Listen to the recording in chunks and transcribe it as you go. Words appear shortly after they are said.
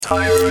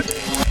tired,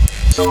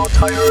 so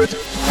tired,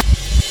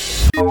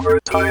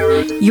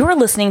 overtired. You're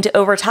listening to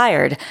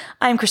Overtired.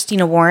 I'm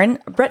Christina Warren.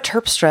 Brett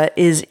Terpstra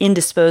is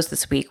indisposed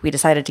this week. We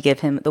decided to give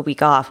him the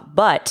week off,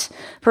 but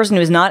the person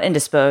who is not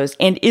indisposed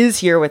and is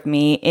here with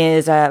me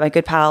is my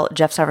good pal,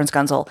 Jeff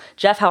Severance-Gunzel.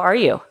 Jeff, how are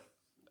you?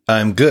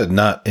 I'm good,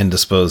 not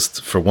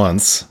indisposed for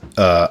once.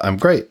 I'm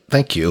great.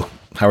 Thank you.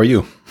 How are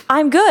you?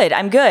 I'm good.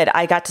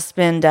 I got to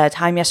spend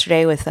time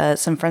yesterday with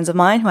some friends of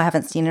mine who I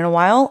haven't seen in a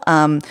while.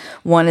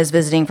 One is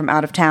visiting from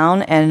out of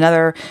town, and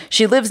another,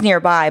 she lives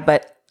nearby,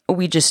 but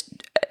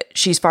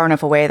she's far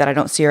enough away that I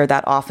don't see her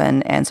that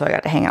often. And so I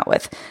got to hang out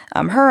with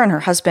her and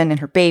her husband and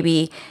her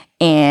baby.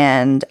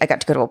 And I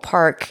got to go to a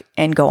park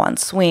and go on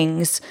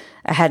swings.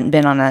 I hadn't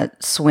been on a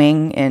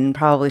swing in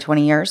probably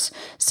 20 years.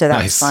 So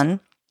that was fun.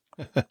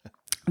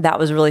 That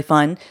was really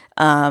fun.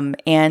 I'm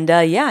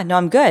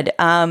good.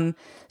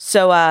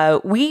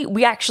 So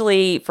we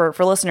actually, for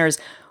listeners,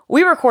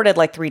 we recorded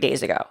like 3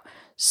 days ago.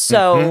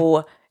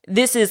 So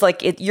this is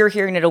like, you're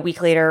hearing it a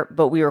week later,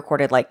 but we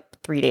recorded like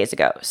 3 days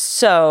ago.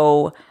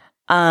 So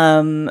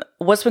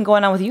what's been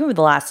going on with you over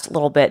the last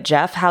little bit,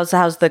 Jeff? How's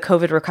the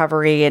COVID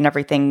recovery and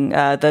everything,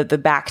 the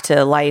back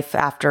to life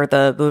after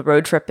the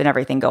road trip and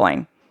everything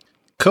going?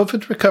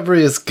 COVID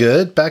recovery is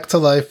good. Back to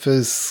life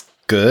is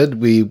good.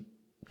 We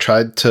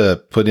tried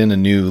to put in a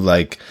new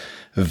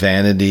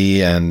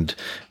vanity and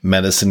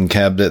medicine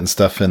cabinet and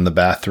stuff in the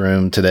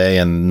bathroom today,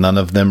 and none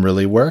of them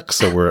really work.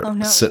 So we're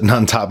sitting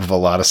on top of a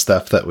lot of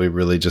stuff that we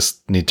really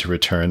just need to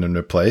return and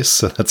replace.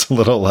 So that's a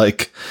little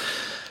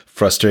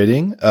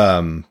frustrating.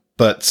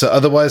 But so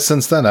otherwise,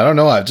 since then, I don't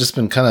know. I've just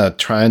been kind of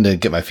trying to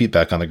get my feet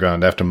back on the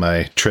ground after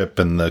my trip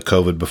and the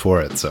COVID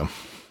before it. So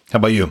how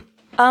about you?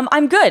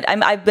 I'm good.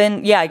 I've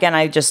been, again,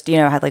 I just,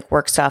 had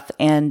work stuff.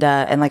 And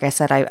like I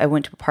said, I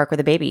went to a park with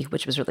a baby,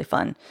 which was really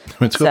fun.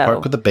 Went to a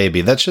park with a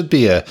baby. That should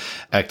be a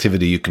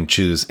activity you can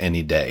choose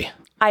any day.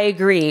 I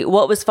agree.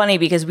 Well, it was funny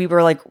because we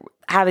were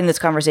having this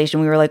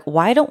conversation. We were like,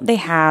 why don't they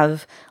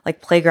have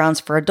playgrounds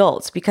for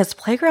adults? Because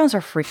playgrounds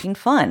are freaking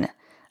fun.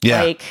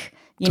 Yeah.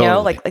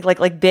 Totally.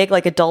 Big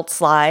adult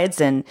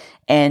slides and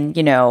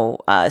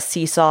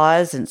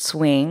seesaws and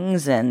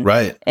swings and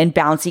and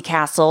bouncy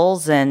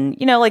castles and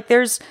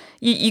there's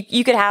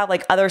you could have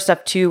other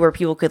stuff too where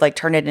people could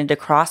turn it into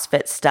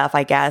CrossFit stuff,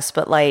 I guess,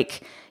 but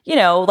there's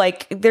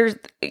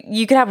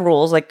you could have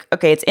rules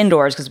okay, it's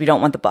indoors because we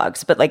don't want the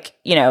bugs, but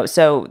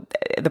so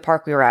the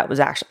park we were at was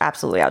actually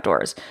absolutely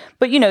outdoors,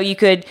 but you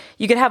could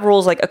have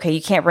rules okay,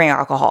 you can't bring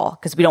alcohol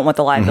because we don't want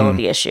the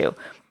liability issue,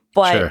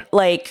 but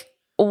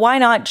why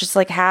not just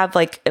have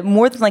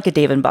more than a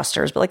Dave and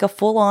Buster's, but a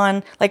full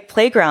on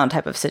playground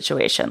type of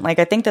situation? I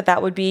think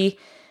that would be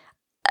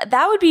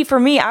for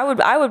me.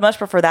 I would much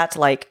prefer that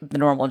to the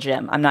normal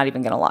gym. I'm not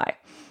even going to lie.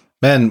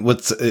 Man,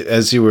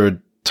 as you were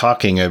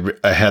talking,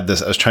 I had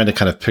this, I was trying to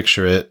kind of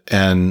picture it.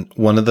 And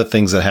one of the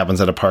things that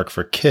happens at a park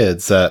for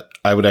kids that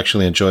I would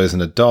actually enjoy as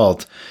an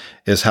adult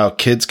is how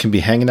kids can be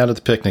hanging out at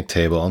the picnic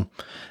table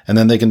and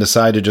then they can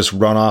decide to just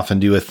run off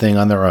and do a thing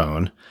on their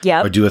own.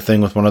 Yep. Or do a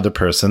thing with one other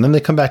person. Then they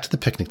come back to the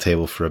picnic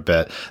table for a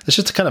bit. It's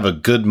just kind of a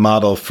good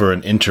model for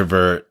an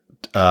introvert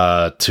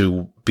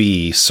to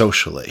be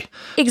socially.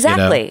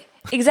 Exactly.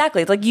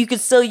 Exactly. You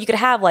could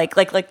have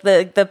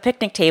the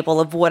picnic table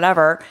of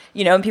whatever,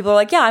 and people are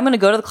I'm going to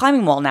go to the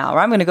climbing wall now, or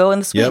I'm going to go in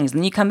the swings. Yep. And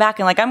then you come back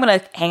and I'm going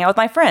to hang out with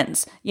my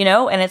friends,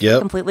 and it's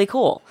completely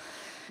cool.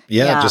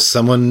 Yeah. Just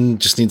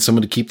needs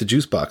someone to keep the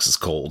juice boxes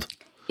cold.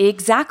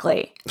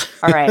 Exactly.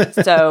 All right.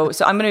 So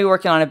I'm going to be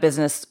working on a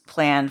business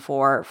plan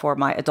for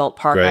my adult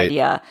park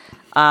idea.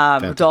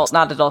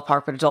 Not adult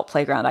park, but adult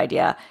playground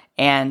idea.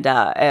 And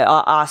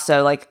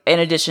also in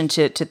addition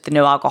to the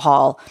no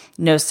alcohol,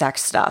 no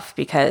sex stuff,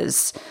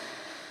 because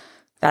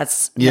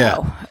that's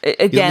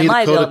again, you need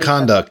a code of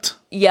conduct.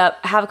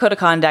 Yep. Have a code of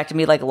conduct and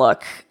be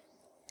look,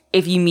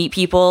 if you meet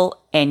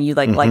people and you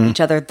like each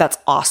other, that's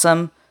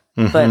awesome.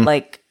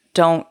 But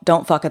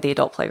don't fuck at the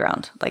adult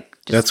playground.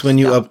 That's when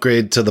you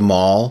upgrade to the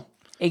mall.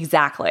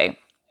 Exactly.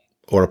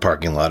 Or a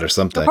parking lot or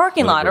something. A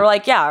parking lot or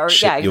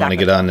exactly. You want to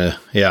get on to,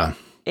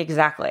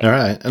 Exactly. All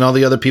right. And all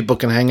the other people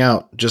can hang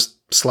out. Just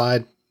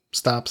slide,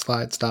 stop.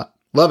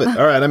 Love it.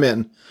 All right, I'm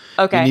in.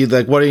 Okay. You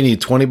need what do you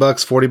need? $20,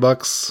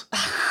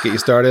 $40? Get you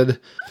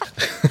started?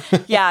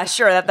 Yeah,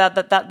 sure.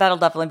 That'll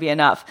definitely be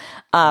enough.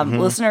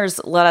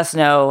 Listeners, let us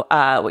know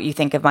what you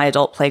think of my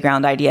adult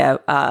playground idea.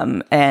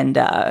 And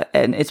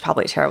it's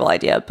probably a terrible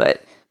idea,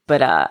 but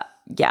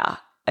yeah.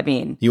 I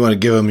mean, you want to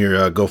give them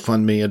your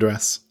GoFundMe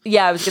address?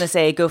 Yeah, I was going to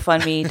say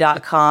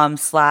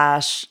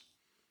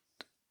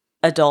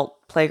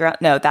GoFundMe.com/adult playground.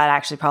 No, that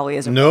actually probably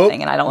isn't a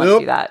thing, and I don't want to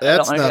do that.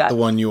 That's not the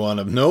one you want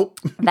to. Nope.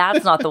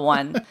 That's not the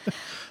one.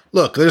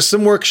 Look, there's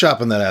some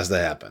workshopping that has to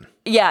happen.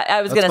 Yeah,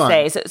 I was going to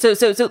say. So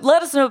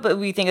let us know what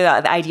we think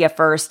about the idea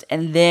first,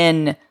 and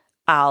then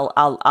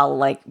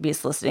I'll be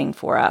soliciting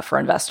for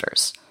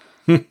investors.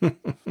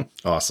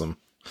 Awesome.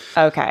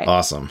 Okay.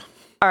 Awesome.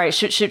 All right.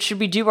 Should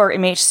we do our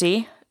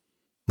MHC?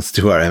 Let's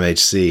do our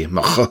MHC.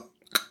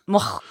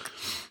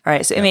 All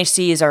right. So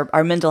MHC is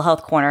our mental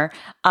health corner.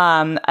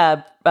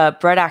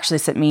 Brett actually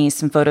sent me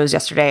some photos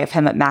yesterday of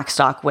him at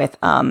Macstock with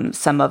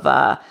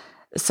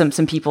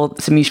some people,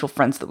 some mutual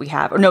friends that we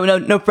have. Or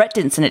no, Brett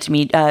didn't send it to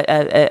me.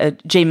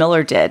 Jay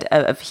Miller did.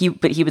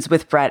 But he was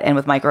with Brett and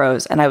with Mike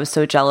Rose, and I was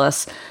so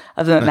jealous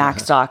of them at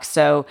Macstock.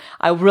 So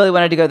I really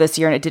wanted to go this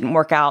year, and it didn't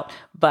work out.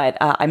 But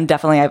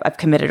I've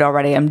committed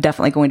already. I'm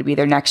definitely going to be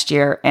there next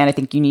year, and I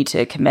think you need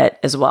to commit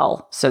as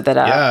well, so that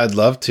I'd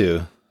love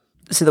to,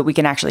 so that we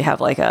can actually have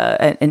like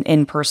an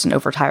in-person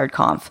Overtired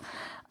conf.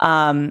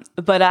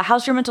 But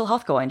how's your mental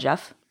health going,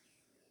 Jeff?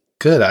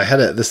 Good.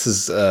 This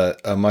is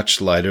a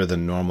much lighter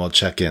than normal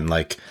check-in.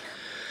 Like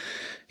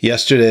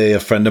yesterday, a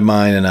friend of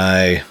mine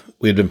and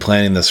we had been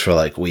planning this for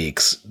like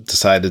weeks,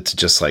 decided to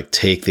just like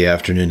take the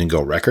afternoon and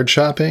go record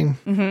shopping.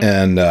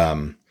 And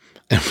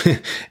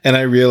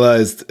I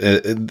realized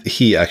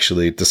he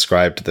actually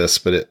described this,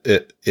 but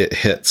it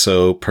hit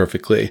so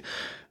perfectly.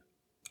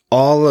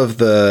 All of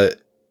the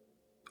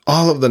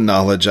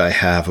knowledge I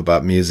have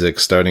about music,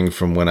 starting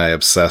from when I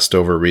obsessed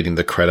over reading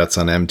the credits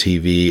on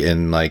MTV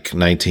in like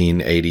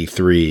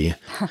 1983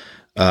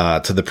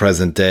 to the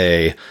present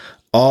day,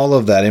 all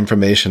of that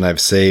information I've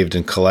saved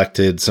and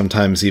collected,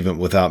 sometimes even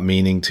without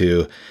meaning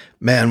to.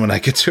 Man, when I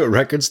get to a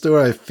record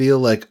store, I feel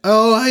like,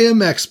 oh, I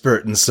am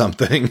expert in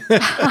something.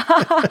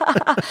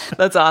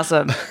 That's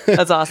awesome.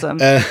 That's awesome.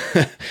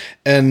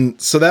 And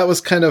so that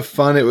was kind of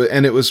fun.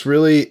 It was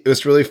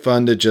really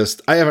fun to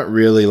just, I haven't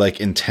really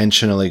like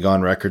intentionally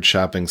gone record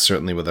shopping,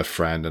 certainly with a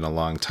friend, in a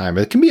long time.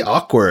 It can be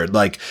awkward.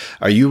 Like,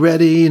 are you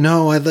ready?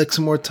 No, I'd like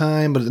some more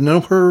time, but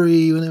no hurry.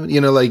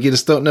 You know, like you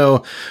just don't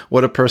know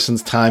what a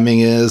person's timing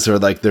is, or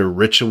like their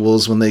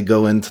rituals when they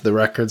go into the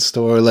record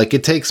store. Like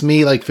it takes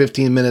me like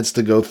 15 minutes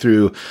to go through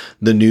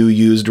the new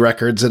used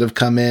records that have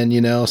come in, you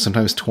know,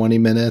 sometimes 20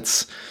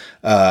 minutes.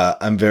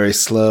 I'm very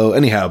slow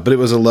anyhow, but it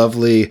was a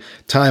lovely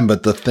time.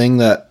 But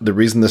the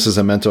reason this is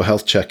a mental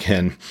health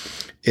check-in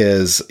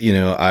is, you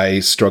know,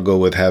 I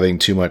struggle with having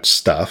too much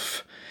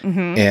stuff.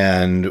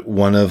 And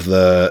one of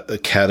the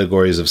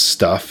categories of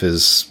stuff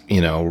is,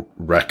 you know,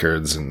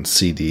 records and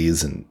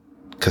CDs and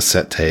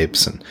cassette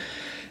tapes.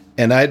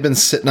 And I'd been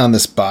sitting on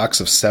this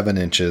box of 7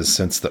 inches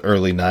since the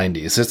early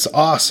 90s. It's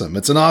awesome.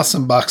 It's an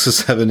awesome box of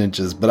 7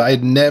 inches, but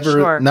I'd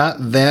never, not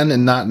then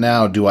and not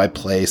now, do I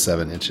play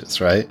 7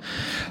 inches, right?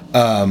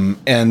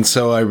 And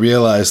so I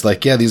realized,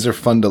 like, yeah, these are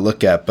fun to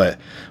look at, but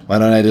why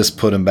don't I just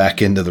put them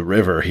back into the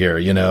river here,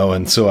 you know?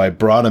 And so I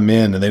brought them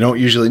in,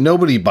 and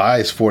nobody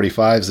buys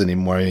 45s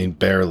anymore. I mean,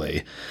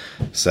 barely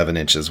 7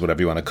 inches,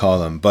 whatever you want to call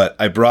them. But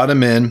I brought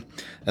them in.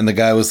 And the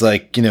guy was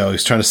like, you know,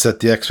 he's trying to set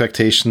the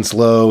expectations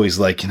low. He's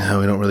like, you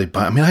know, we don't really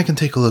buy. I mean, I can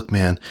take a look,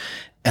 man.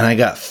 And I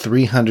got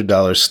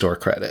 $300 store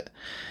credit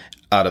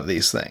out of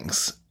these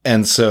things.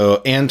 And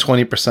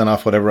 20%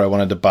 off whatever I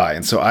wanted to buy.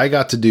 And so I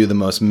got to do the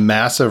most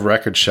massive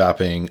record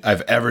shopping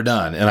I've ever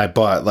done. And I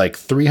bought like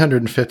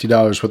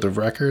 $350 worth of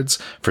records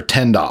for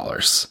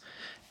 $10.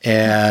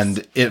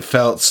 And it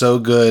felt so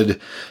good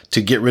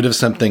to get rid of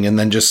something and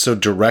then just so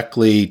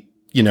directly,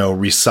 you know,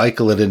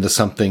 recycle it into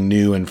something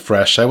new and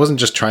fresh. I wasn't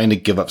just trying to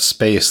give up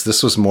space.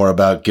 This was more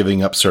about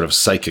giving up sort of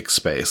psychic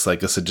space. Like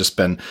this had just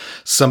been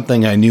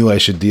something I knew I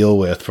should deal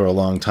with for a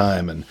long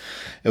time. And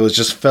it was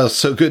just felt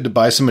so good to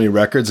buy so many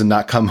records and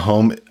not come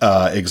home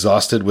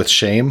exhausted with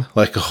shame.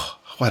 Like, oh,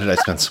 why did I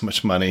spend so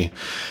much money?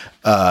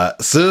 So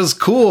it was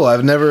cool.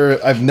 I've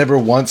never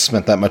once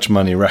spent that much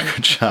money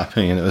record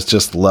shopping, and it was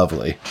just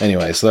lovely.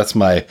 Anyway, so that's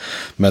my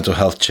mental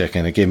health check,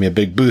 and it gave me a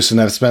big boost. And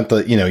I've spent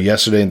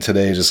yesterday and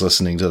today just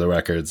listening to the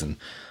records, and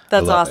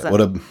that's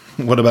awesome.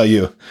 What about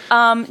you?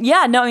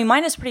 Yeah, no, I mean,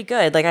 mine is pretty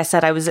good. Like I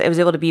said, I was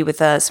able to be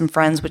with some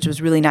friends, which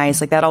was really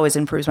nice. Like that always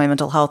improves my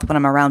mental health when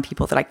I'm around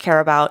people that I care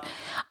about.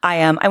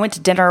 I went to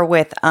dinner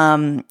with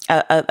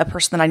a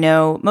person that I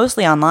know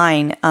mostly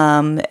online.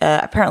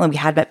 Apparently we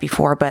had met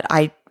before, but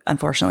I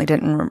unfortunately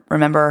didn't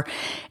remember.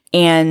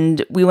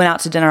 And we went out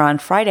to dinner on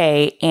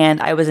Friday,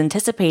 and I was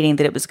anticipating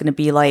that it was going to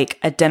be like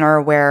a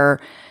dinner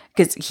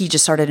because he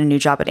just started a new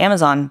job at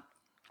Amazon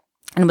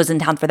and was in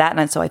town for that.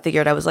 And so I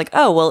figured, I was like,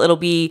 oh, well, it'll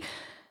be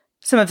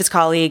some of his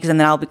colleagues, and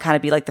then I'll kind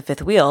of be like the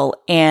fifth wheel.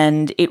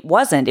 And it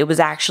wasn't. It was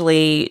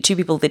actually 2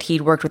 people that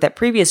he'd worked with at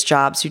previous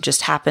jobs who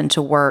just happened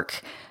to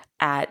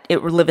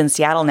live in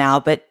Seattle now,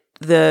 but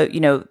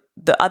the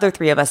other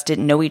 3 of us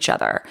didn't know each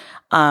other.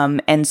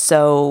 And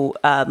so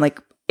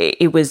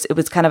it was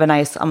kind of a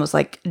nice, almost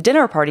like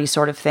dinner party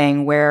sort of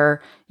thing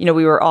where, it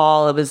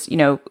was,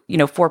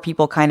 4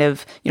 people kind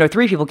of,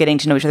 3 people getting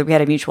to know each other. We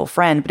had a mutual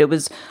friend, but it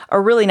was a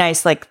really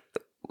nice, like,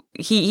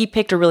 he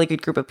picked a really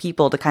good group of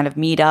people to kind of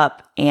meet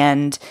up,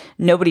 and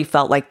nobody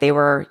felt like they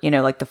were,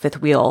 like the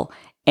fifth wheel,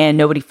 and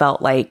nobody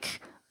felt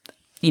like,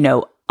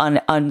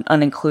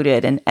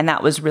 unincluded. And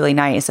that was really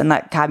nice. And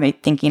that got me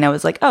thinking, I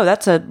was like, oh,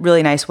 that's a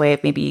really nice way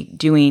of maybe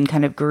doing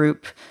kind of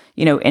group,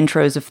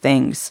 intros of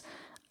things.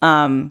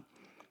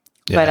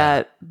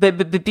 Yeah.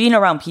 But being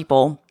around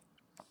people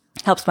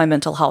helps my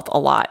mental health a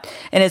lot.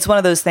 And it's one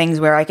of those things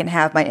where I can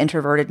have my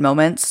introverted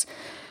moments,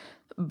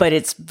 but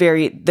it's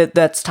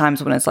that's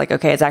times when it's like,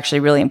 okay, it's actually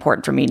really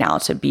important for me now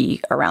to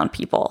be around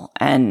people.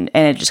 And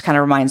it just kind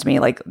of reminds me,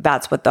 like,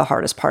 that's what the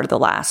hardest part of the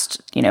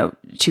last,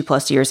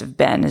 2+ years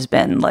has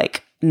been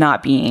like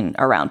not being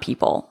around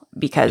people,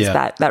 because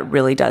that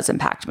really does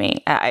impact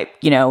me.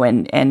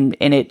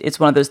 It's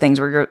one of those things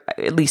where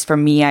at least for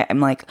me, I'm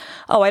like,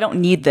 oh, I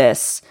don't need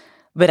this,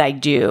 but I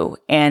do.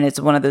 And it's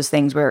one of those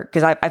things where,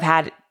 because I've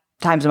had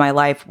times in my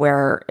life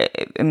where,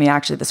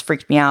 actually this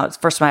freaked me out.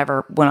 First time I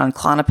ever went on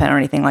Klonopin or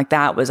anything like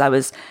that was I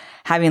was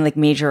having like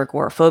major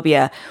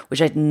agoraphobia,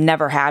 which I'd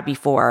never had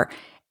before.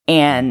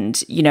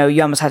 And,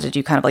 you almost had to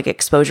do kind of like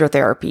exposure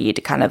therapy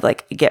to kind of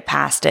like get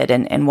past it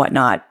and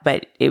whatnot.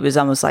 But it was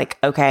almost like,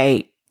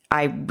 okay,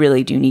 I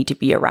really do need to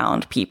be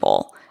around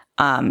people.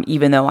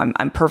 Even though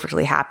I'm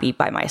perfectly happy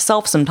by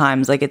myself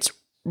sometimes, like it's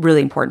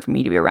really important for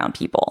me to be around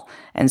people.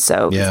 And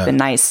so it's been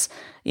nice,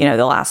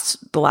 the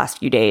last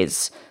few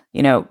days,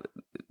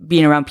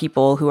 being around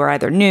people who are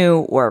either new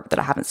or that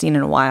I haven't seen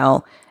in a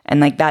while. And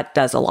like that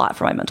does a lot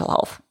for my mental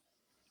health.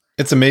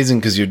 It's amazing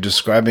because you're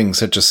describing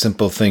such a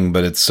simple thing,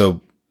 but it's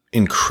so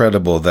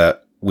incredible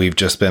that we've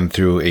just been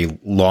through a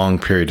long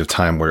period of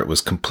time where it was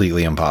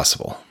completely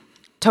impossible.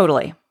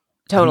 Totally.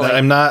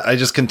 I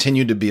just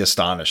continue to be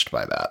astonished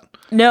by that.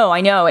 No,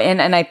 I know.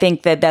 And I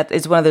think that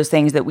is one of those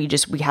things that we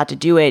had to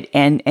do it.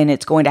 And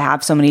it's going to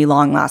have so many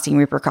long lasting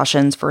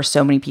repercussions for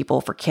so many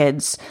people, for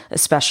kids,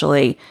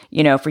 especially,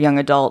 for young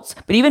adults,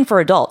 but even for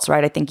adults,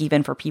 right? I think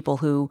even for people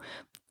who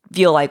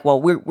feel like,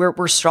 well,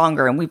 we're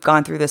stronger and we've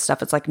gone through this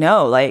stuff. It's like,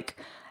 no, like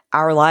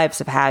our lives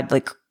have had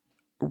like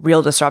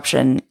real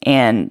disruption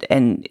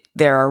and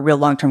there are real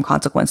long-term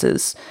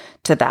consequences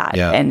to that.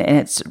 Yeah. And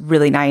it's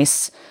really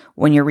nice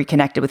when you're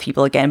reconnected with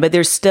people again, but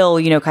there's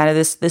still, kind of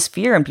this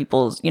fear in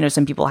people's,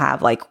 some people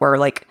have like, where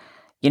like,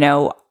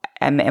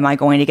 am I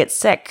going to get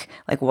sick?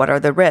 Like, what are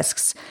the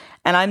risks?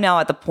 And I'm now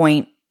at the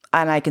point,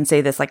 and I can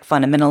say this like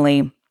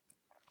fundamentally,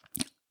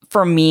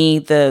 for me,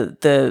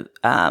 the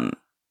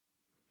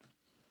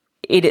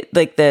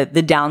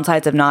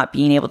downsides of not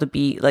being able to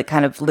be like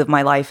kind of live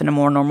my life in a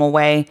more normal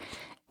way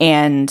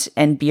and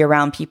be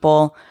around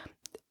people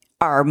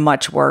are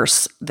much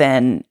worse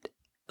than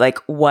like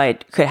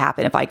what could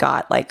happen if I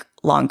got like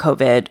long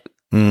COVID,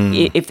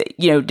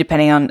 if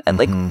depending on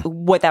like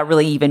what that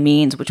really even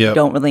means, which we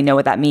don't really know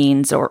what that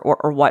means or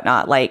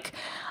whatnot. Like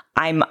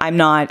I'm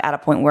not at a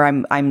point where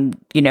I'm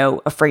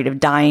afraid of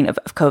dying of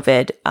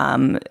COVID.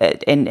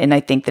 And I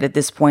think that at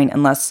this point,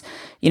 unless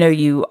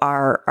you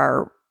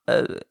are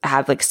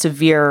have like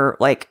severe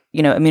like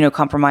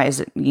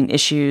immunocompromised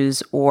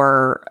issues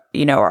or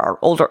are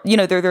older,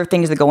 there are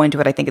things that go into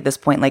it. I think at this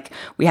point, like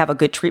we have a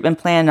good treatment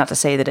plan. Not to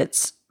say that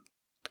it's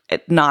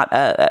not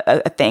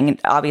a thing.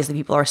 Obviously,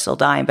 people are still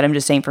dying, but I'm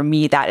just saying for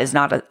me that is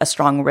not a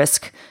strong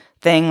risk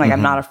thing. Like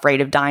I'm not afraid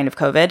of dying of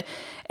COVID.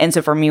 And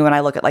so for me, when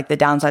I look at like the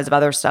downsides of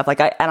other stuff, like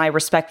I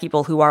respect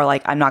people who are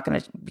like, I'm not going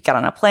to get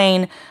on a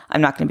plane.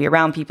 I'm not going to be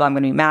around people. I'm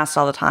going to be masked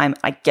all the time.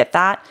 I get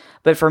that.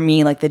 But for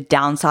me, like the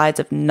downsides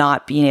of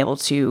not being able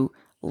to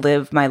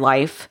live my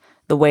life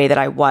the way that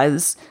I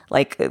was,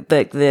 like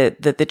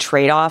the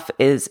trade-off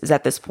is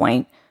at this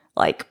point,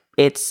 like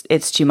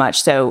it's too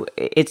much. So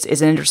it's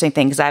an interesting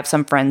thing because I have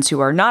some friends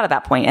who are not at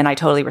that point and I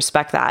totally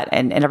respect that.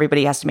 And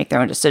everybody has to make their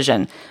own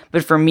decision.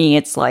 But for me,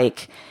 it's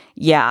like,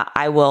 yeah,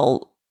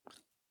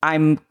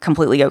 I'm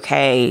completely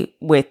okay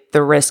with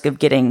the risk of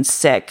getting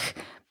sick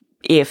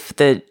if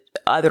the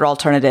other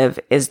alternative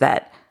is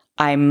that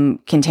I'm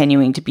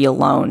continuing to be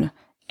alone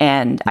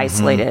and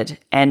isolated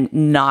and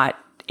not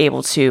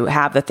able to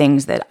have the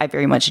things that I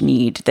very much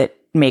need that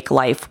make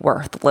life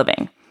worth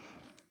living.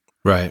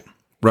 Right.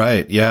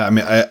 Yeah. I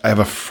mean, I have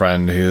a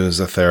friend who's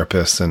a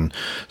therapist and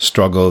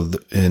struggled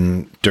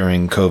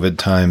during COVID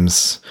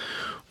times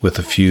with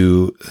a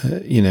few,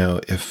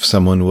 if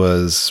someone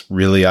was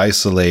really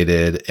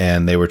isolated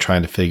and they were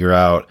trying to figure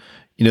out,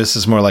 this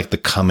is more like the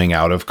coming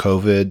out of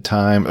COVID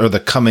time or the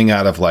coming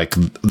out of like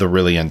the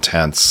really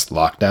intense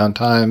lockdown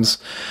times.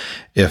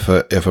 If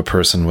a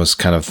person was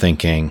kind of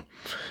thinking,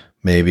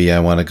 maybe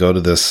I want to go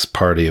to this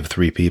party of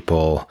 3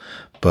 people,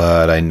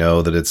 but I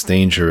know that it's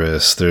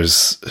dangerous.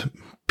 There's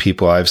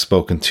people I've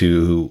spoken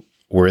to who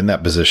were in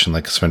that position,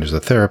 like a friend who's a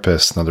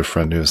therapist, another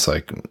friend who's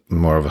like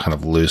more of a kind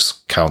of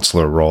loose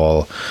counselor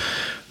role,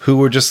 who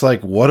were just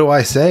like, what do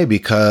I say?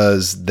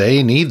 Because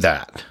they need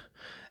that.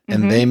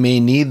 And they may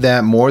need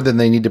that more than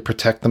they need to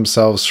protect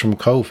themselves from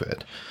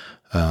COVID.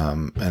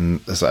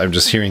 And I'm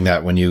just hearing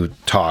that when you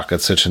talk,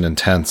 it's such an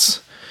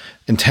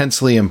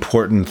intensely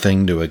important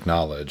thing to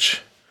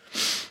acknowledge.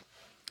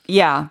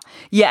 Yeah.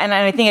 And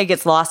I think it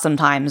gets lost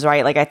sometimes,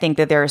 right? Like, I think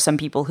that there are some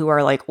people who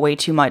are like way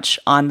too much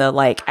on the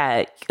like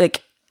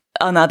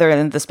on the other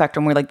end of the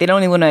spectrum where like they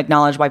don't even want to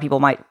acknowledge why people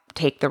might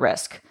take the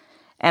risk.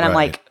 And I'm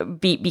like,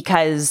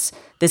 because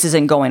this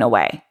isn't going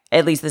away.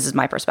 At least this is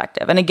my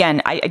perspective. And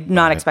again, I'm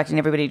not expecting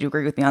everybody to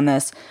agree with me on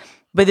this,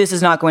 but this is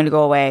not going to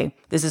go away.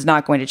 This is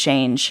not going to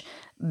change.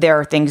 there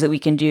are things that we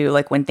can do,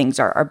 like when things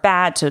are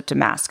bad, to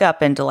mask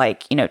up and to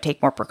like,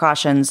 take more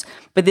precautions.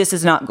 But this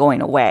is not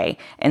going away.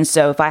 And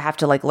so if I have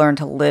to like learn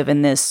to live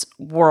in this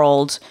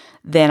world,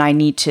 then I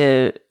need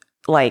to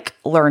like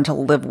learn to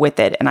live with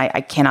it. And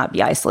I cannot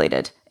be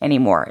isolated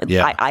anymore.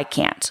 Yeah. I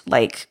can't.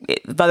 Like,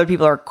 if other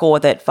people are cool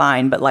with it,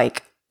 fine. But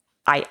like,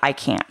 I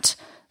can't.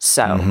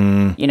 So,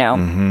 and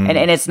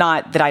it's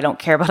not that I don't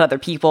care about other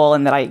people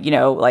and that I,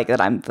 like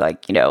that I'm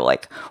like,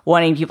 like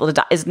wanting people to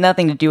die. It's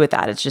nothing to do with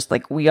that. It's just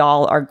like, we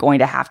all are going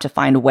to have to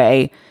find a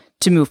way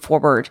to move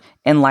forward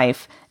in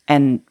life.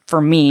 And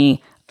for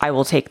me, I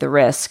will take the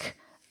risk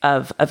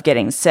of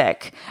getting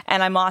sick.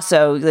 And I'm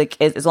also like,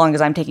 as long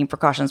as I'm taking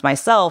precautions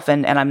myself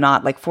and I'm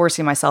not like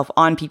forcing myself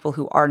on people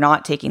who are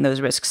not taking those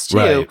risks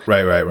too.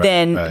 Right.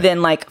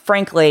 Then like,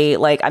 frankly,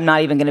 like I'm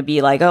not even going to be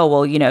like, oh,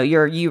 well,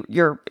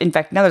 you're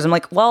infecting others. I'm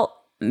like, well,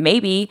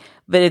 maybe,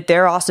 but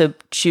they're also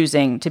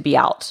choosing to be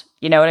out.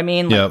 You know what I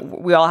mean? Like,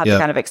 we all have to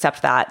kind of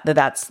accept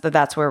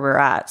that's where we're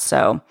at.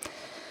 So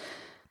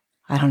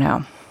I don't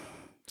know.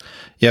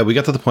 Yeah, we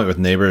got to the point with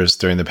neighbors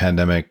during the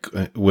pandemic.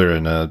 We're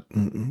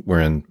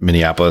in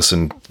Minneapolis,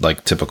 and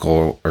like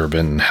typical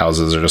urban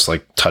houses are just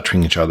like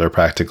touching each other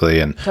practically.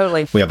 And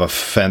totally, we have a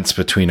fence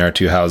between our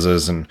two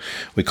houses, and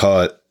we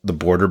call it the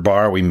border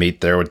bar. We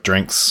meet there with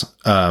drinks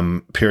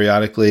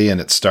periodically,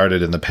 and it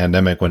started in the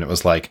pandemic when it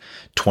was like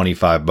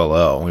 25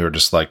 below. We were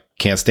just like,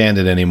 can't stand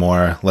it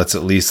anymore. Let's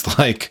at least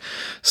like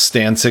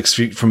stand 6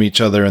 feet from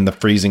each other in the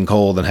freezing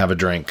cold and have a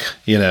drink.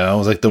 It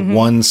was like the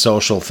one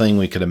social thing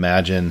we could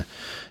imagine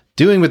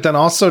doing. But then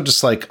also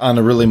just like on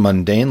a really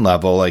mundane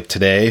level, like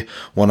today,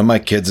 one of my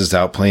kids is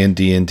out playing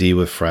D&D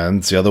with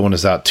friends. The other one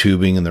is out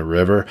tubing in the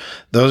river.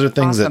 Those are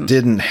things that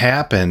didn't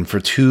happen for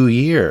 2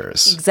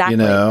 years. Exactly.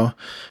 And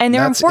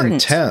they're that's important.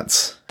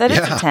 Intense. That is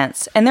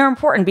intense. And they're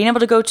important. Being able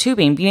to go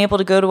tubing, being able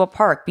to go to a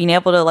park, being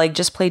able to like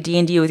just play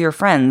D&D with your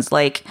friends.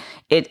 Like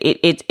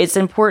it's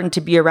important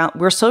to be around.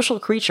 We're social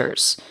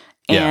creatures.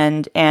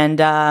 And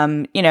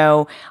I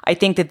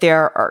think that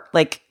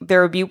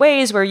there would be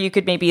ways where you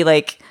could maybe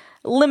like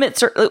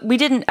limits. We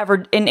didn't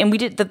ever, and we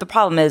did, the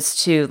problem is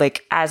too,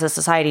 like as a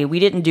society, we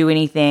didn't do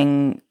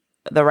anything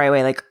the right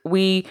way. Like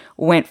we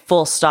went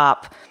full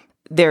stop.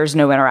 There's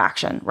no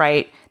interaction,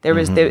 right? There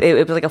was,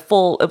 it was like a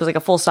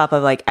full stop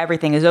of like,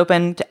 everything is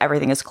open to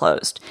everything is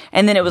closed.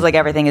 And then it was like,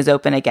 everything is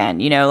open again,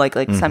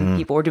 like some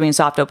people were doing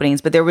soft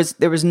openings, but there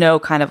was no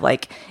kind of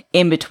like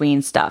in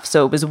between stuff.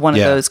 So it was one of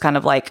those kind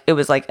of like, it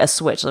was like a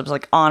switch. It was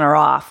like on or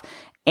off.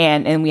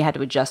 And we had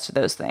to adjust to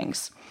those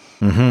things.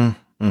 Yeah.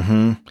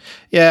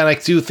 And I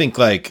do think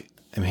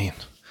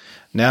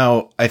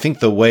now I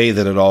think the way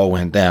that it all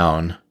went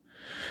down,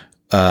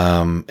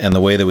 and the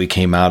way that we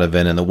came out of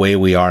it and the way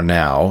we are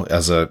now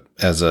as a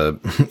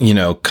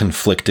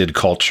conflicted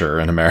culture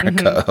in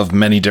America of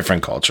many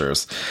different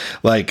cultures,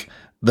 like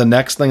the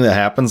next thing that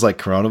happens, like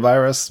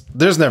coronavirus,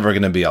 there's never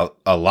going to be a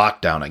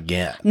lockdown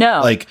again.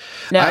 No.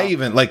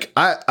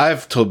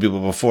 I've told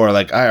people before,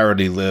 like I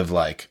already live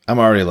I'm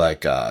already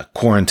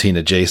quarantine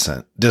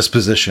adjacent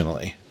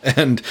dispositionally.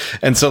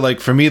 And so like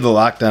for me, the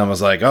lockdown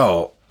was like,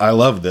 oh, I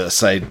love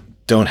this. I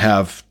don't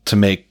have to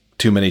make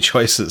too many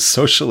choices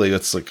socially.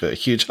 It's like a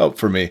huge help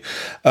for me.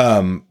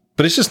 But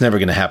it's just never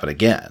going to happen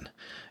again.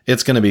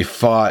 It's going to be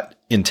fought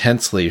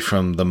intensely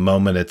from the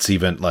moment it's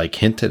even like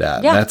hinted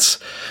at. Yeah.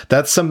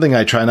 That's something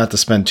I try not to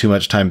spend too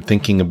much time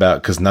thinking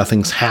about because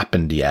nothing's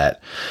happened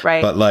yet.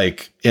 Right. But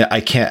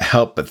I can't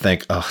help but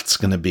think, oh, it's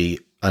going to be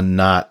a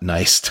not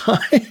nice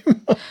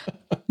time.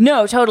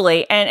 No,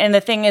 totally. And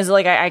the thing is,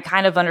 like, I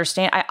kind of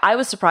understand. I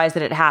was surprised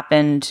that it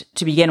happened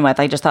to begin with.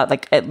 I just thought,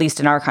 like, at least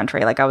in our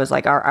country, like, I was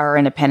like, our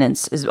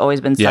independence has always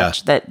been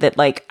such that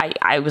like,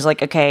 I was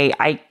like, okay,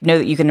 I know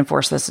that you can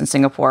enforce this in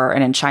Singapore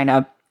and in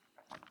China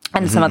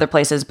and some other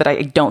places, but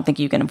I don't think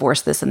you can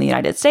enforce this in the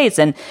United States.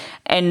 And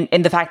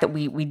the fact that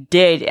we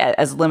did,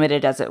 as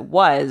limited as it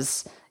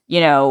was,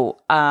 was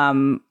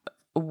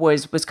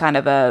kind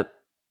of a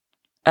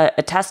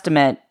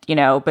testament,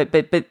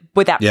 but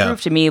what that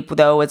proved to me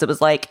though, is it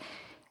was like,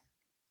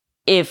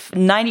 if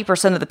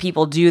 90% of the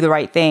people do the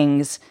right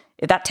things,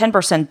 if that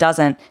 10%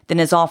 doesn't, then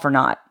it's all for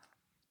naught.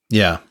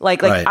 Yeah.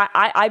 Like right.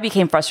 I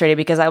became frustrated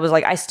because I was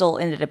like, I still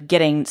ended up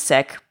getting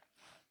sick.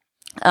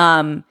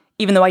 Even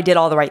though I did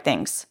all the right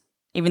things,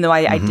 even though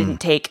I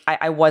didn't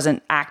I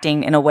wasn't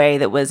acting in a way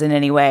that was in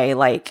any way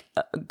like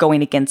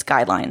going against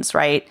guidelines,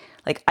 right?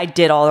 Like I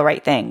did all the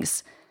right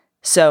things.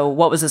 So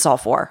what was this all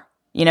for?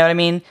 You know what I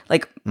mean?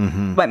 Like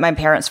my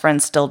parents'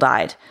 friends still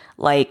died.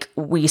 Like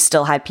we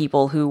still had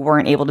people who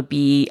weren't able to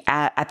be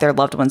at their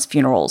loved ones'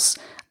 funerals.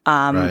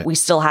 Right. We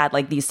still had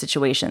like these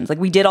situations. Like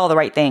we did all the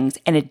right things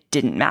and it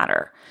didn't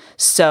matter.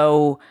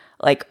 So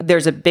like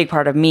there's a big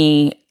part of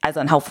me, as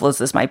unhelpful as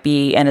this might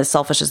be and as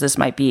selfish as this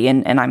might be,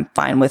 and I'm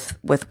fine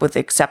with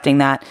accepting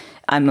that.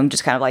 I'm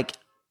just kind of like,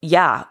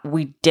 yeah,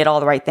 we did all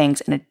the right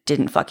things and it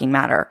didn't fucking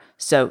matter.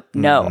 So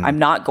no, I'm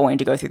not going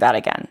to go through that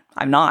again.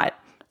 I'm not.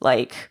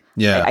 Like,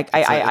 yeah,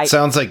 it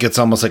sounds like it's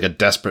almost like a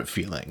desperate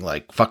feeling.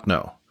 Like, fuck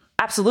no.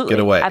 Absolutely. Get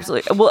away.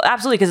 Absolutely. Well,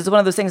 absolutely. Because it's one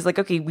of those things like,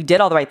 okay, we did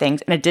all the right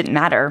things and it didn't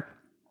matter.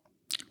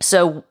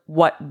 So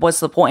what's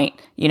the point,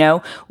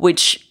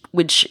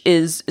 which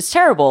is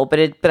terrible, but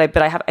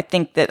I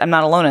think that I'm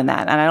not alone in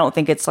that. And I don't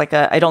think it's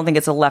I don't think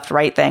it's a left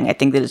right thing. I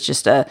think that it's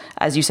just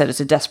as you said, it's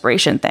a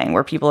desperation thing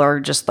where people are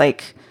just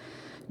like,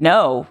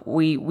 no,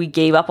 we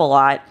gave up a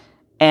lot,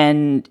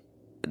 and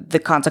the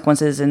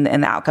consequences and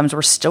the outcomes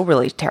were still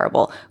really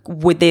terrible.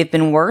 Would they have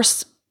been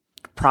worse?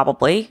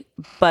 Probably.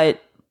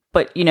 But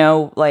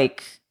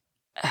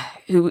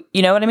who,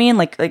 you know what I mean?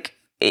 Like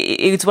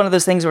it's one of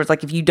those things where it's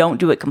like, if you don't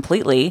do it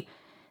completely,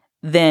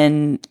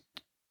 then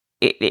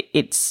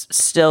it's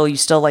still, you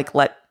still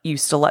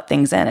let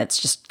things in. It's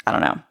just, I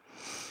don't know.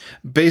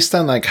 Based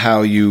on like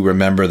how you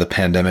remember the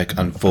pandemic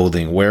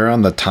unfolding, where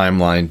on the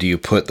timeline do you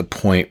put the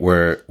point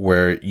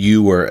where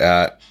you were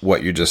at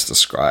what you just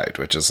described,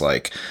 which is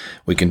like,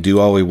 we can do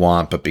all we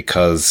want, but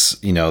because,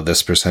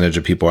 this percentage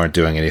of people aren't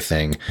doing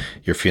anything,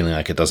 you're feeling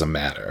like it doesn't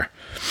matter?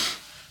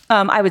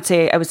 I would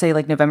say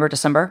like November,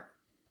 December.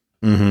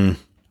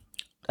 Mm-hmm.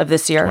 Of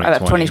this year,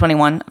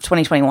 2021.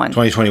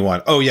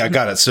 Oh yeah,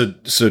 got it.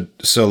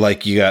 So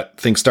like you got,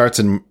 thing starts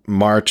in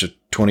March of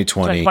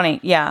 2020.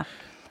 Yeah.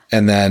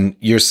 And then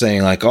you're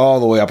saying like all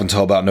the way up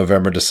until about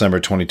November, December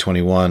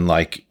 2021,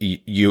 like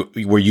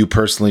you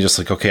personally just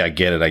like, okay, I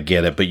get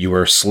it, but you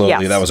were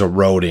slowly, that was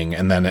eroding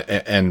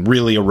and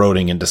really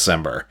eroding in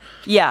December.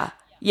 Yeah.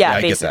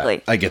 Yeah,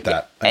 basically. I get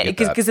that.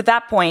 Because at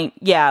that point,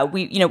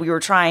 we were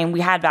trying,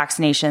 we had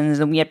vaccinations,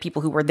 and we had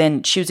people who were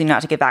then choosing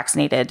not to get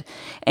vaccinated.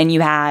 And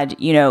you had,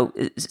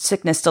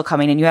 sickness still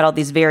coming, and you had all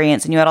these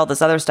variants, and you had all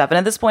this other stuff. And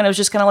at this point, I was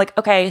just kind of like,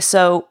 okay,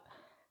 so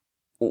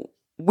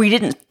we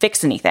didn't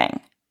fix anything.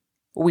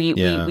 We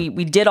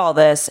did all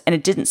this, and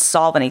it didn't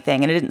solve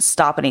anything, and it didn't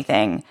stop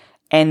anything.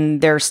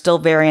 And there are still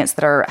variants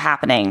that are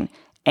happening.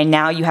 And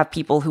now you have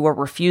people who are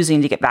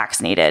refusing to get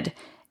vaccinated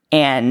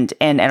and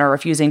are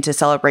refusing to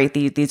celebrate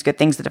these good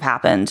things that have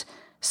happened.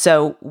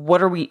 So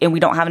and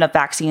we don't have enough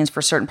vaccines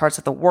for certain parts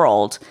of the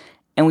world,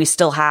 and we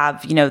still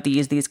have,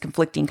 these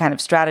conflicting kind of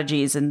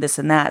strategies and this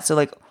and that. So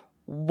like,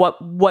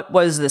 what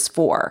was this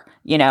for?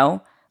 I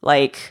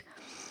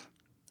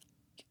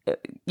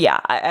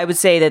would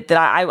say that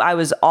I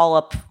was all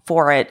up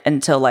for it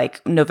until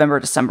like November,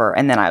 December.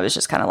 And then I was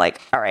just kind of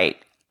like, all right,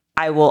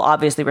 I will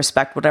obviously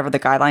respect whatever the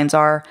guidelines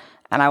are,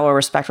 and I will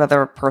respect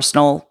whatever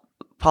personal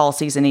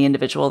policies any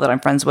individual that I'm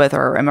friends with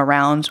or am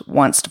around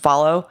wants to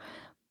follow.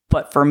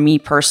 But for me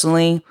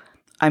personally,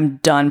 I'm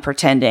done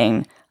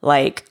pretending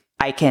like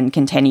I can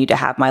continue to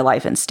have my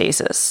life in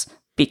stasis,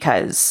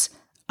 because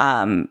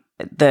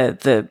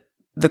the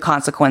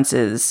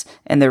consequences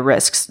and the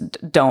risks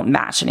don't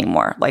match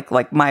anymore. Like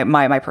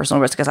my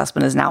personal risk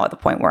assessment is now at the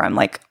point where I'm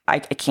like, I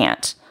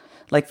can't.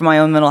 Like for my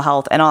own mental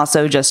health, and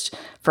also just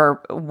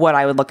for what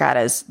I would look at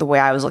as the way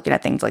I was looking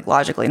at things, like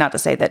logically, not to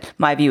say that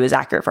my view is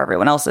accurate for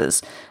everyone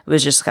else's. It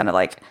was just kind of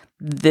like,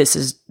 this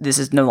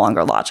is no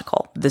longer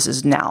logical. This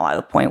is now at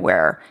the point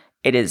where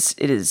it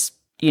is,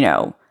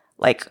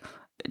 like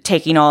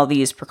taking all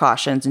these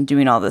precautions and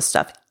doing all this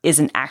stuff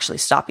isn't actually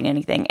stopping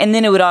anything. And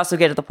then it would also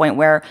get to the point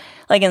where,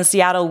 like in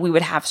Seattle, we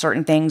would have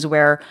certain things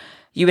where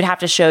you would have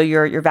to show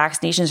your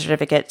vaccination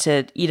certificate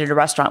to eat at a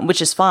restaurant, which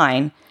is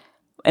fine.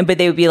 But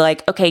they would be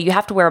like, okay, you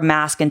have to wear a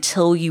mask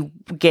until you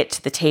get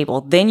to the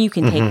table. Then you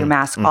can take your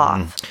mask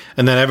off.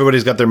 And then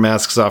everybody's got their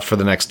masks off for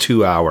the next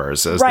 2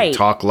 hours as they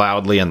talk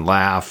loudly and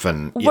laugh.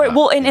 And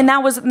and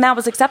that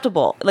was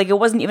acceptable. Like it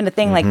wasn't even a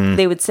thing. Like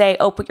they would say,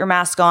 oh, put your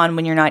mask on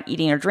when you're not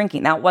eating or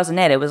drinking. That wasn't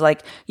it. It was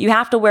like, you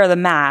have to wear the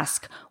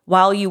mask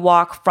while you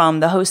walk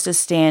from the hostess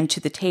stand to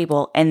the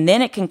table, and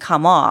then it can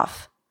come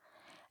off.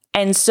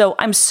 And so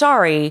I'm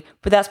sorry,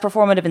 but that's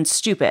performative and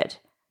stupid.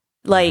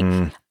 Like,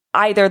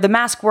 either the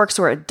mask works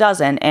or it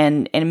doesn't,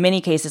 and in many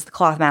cases the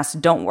cloth masks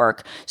don't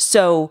work.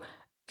 So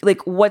like,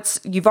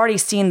 you've already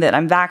seen that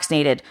I'm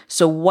vaccinated,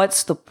 so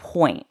what's the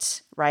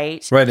point,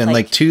 right? Right. And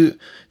like two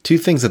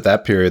things at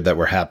that period that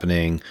were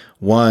happening.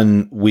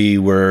 One, we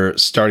were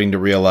starting to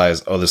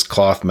realize, this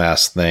cloth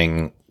mask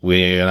thing,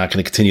 we're not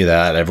going to continue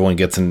that. Everyone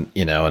gets an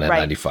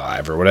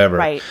N95 or whatever.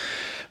 Right.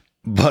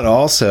 But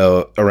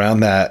also around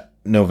that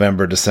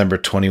November, December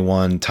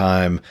 21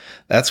 time,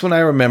 that's when I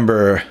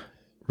remember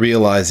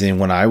realizing,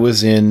 when I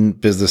was in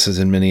businesses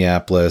in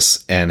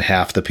Minneapolis and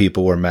half the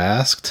people were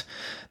masked,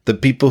 the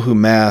people who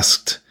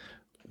masked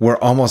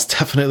were almost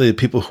definitely the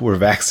people who were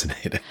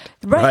vaccinated.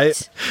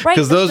 Right?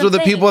 Because those were the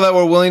people that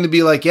were willing to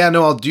be like, yeah,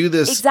 no, I'll do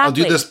this. Exactly. I'll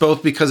do this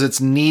both because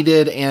it's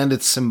needed and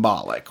it's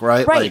symbolic.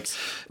 Right. Right.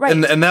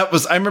 And that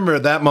was, I remember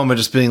at that moment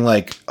just being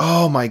like,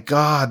 oh my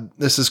God,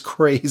 this is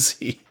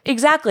crazy.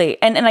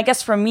 Exactly. And I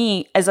guess for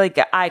me, as like,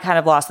 I kind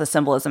of lost the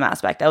symbolism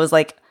aspect. I was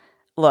like,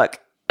 look,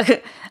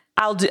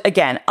 I'll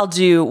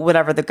do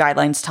whatever the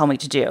guidelines tell me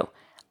to do.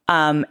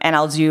 And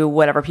I'll do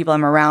whatever people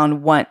I'm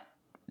around want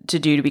to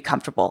do to be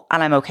comfortable.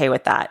 And I'm okay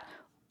with that.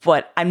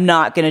 But I'm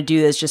not going to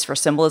do this just for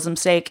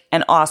symbolism's sake.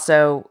 And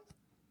also,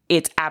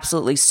 it's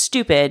absolutely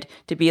stupid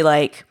to be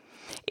like,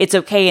 it's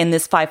okay in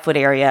this 5-foot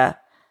area,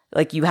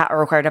 like you are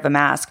required to have a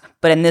mask,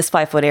 but in this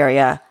 5-foot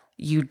area,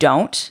 you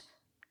don't.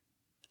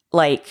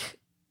 Like,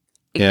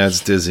 Yeah, it's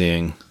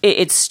dizzying.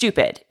 It's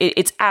stupid.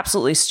 It's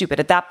absolutely stupid.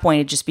 At that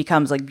point, it just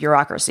becomes like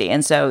bureaucracy.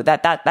 And so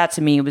that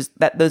to me was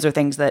that those are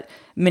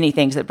many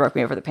things that broke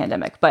me over the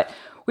pandemic. But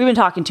we've been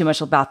talking too much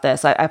about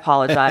this. I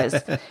apologize.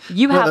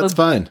 That's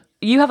fine.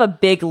 You have a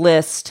big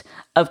list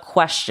of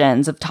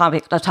questions, a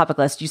topic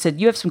list. You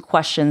said you have some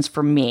questions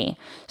for me.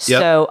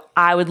 Yep. So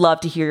I would love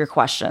to hear your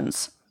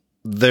questions.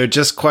 They're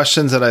just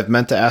questions that I've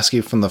meant to ask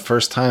you from the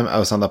first time I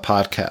was on the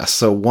podcast.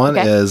 So one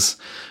is,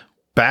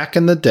 back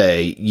in the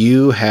day,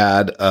 you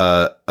had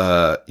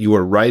you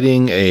were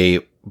writing a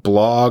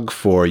blog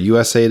for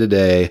USA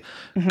Today,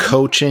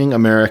 coaching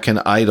American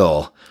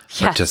Idol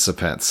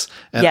participants.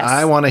 And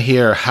I want to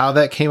hear how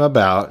that came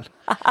about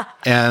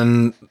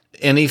and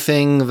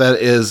anything that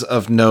is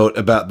of note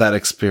about that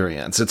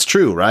experience. It's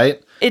true,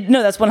 right?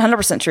 No, that's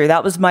 100% true.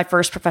 That was my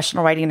first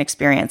professional writing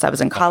experience. I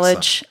was in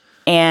college.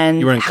 And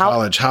you were in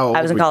college. How old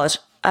I was in college.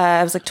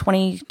 I was like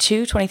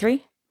 22,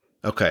 23.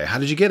 Okay. How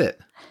did you get it?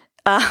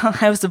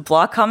 I was a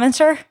blog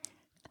commenter.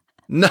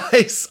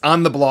 Nice.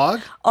 On the blog?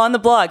 On the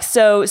blog.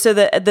 So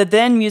the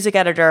then music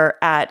editor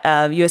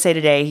at USA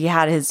Today, he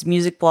had his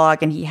music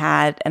blog and he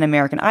had an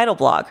American Idol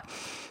blog.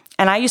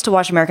 And I used to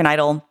watch American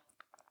Idol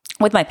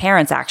with my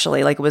parents,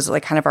 actually. Like, it was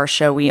like kind of our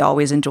show. We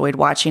always enjoyed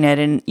watching it.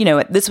 And, you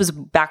know, this was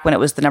back when it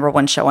was the number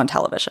one show on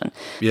television.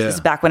 Yeah. This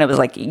is back when it was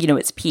like, you know,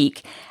 its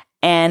peak.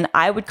 And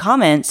I would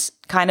comment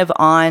kind of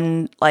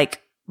on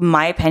like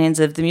my opinions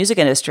of the music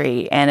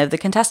industry and of the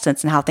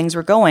contestants and how things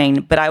were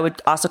going. But I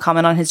would also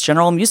comment on his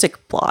general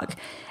music blog.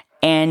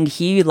 And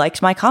he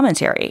liked my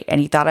commentary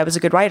and he thought I was a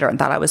good writer and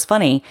thought I was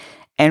funny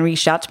and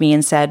reached out to me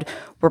and said,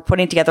 we're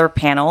putting together a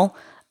panel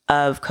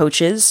of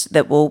coaches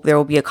there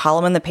will be a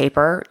column in the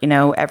paper, you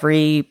know,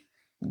 every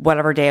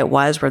whatever day it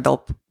was, where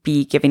they'll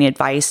be giving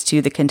advice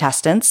to the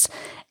contestants.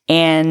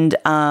 And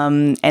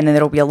then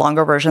there'll be a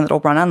longer version that'll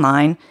run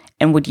online.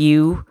 And would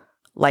you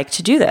like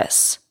to do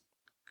this?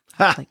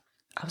 I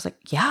was like,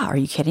 yeah, are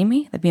you kidding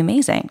me? That'd be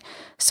amazing.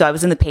 So I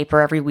was in the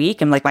paper every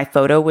week and like my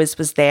photo was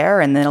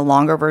there and then a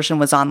longer version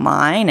was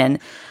online. And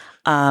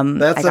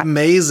that's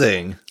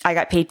amazing. I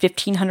got paid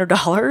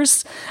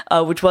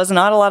 $1,500, which was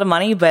not a lot of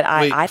money, but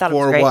I thought it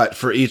was great. For what?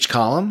 For each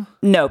column?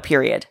 No,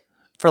 period.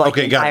 For like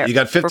okay, got it. You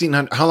got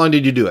 $1,500. How long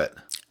did you do it?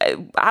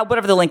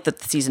 Whatever the length of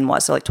the season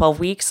was. So like 12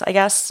 weeks, I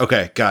guess.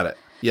 Okay, got it.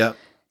 Yep.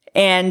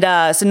 And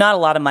so not a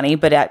lot of money,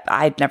 but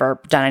I'd never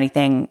done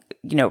anything,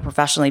 you know,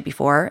 professionally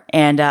before.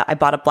 And I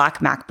bought a black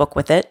MacBook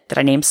with it that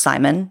I named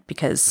Simon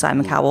because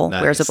Simon Cowell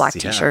wears a black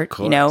t-shirt,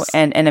 you know,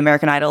 and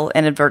American Idol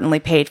inadvertently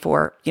paid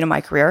for, you know,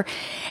 my career.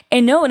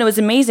 And it was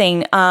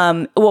amazing.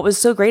 What was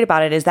so great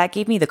about it is that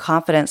gave me the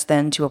confidence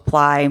then to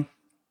apply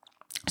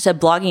to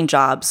blogging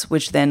jobs,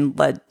 which then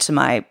led to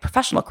my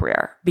professional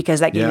career because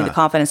that gave me the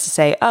confidence to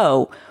say,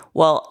 oh,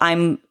 well,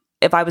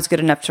 if I was good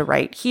enough to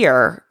write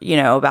here, you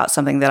know, about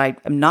something that I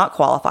am not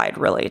qualified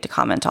really to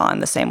comment on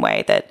the same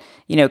way that,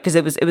 you know, because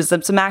it was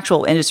some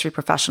actual industry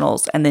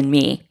professionals and then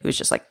me, who was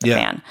just like the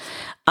fan.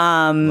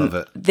 Love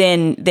it.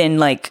 Then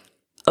like,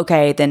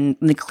 okay, then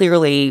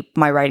clearly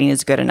my writing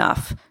is good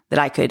enough that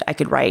I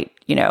could write,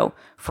 you know,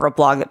 for a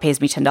blog that pays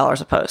me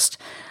 $10 a post.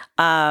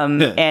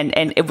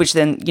 And which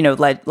then, you know,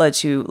 led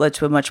to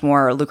a much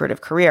more lucrative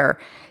career.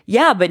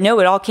 Yeah, but no,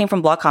 it all came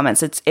from blog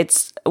comments.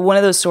 It's one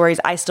of those stories.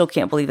 I still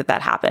can't believe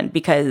that happened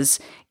because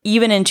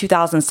even in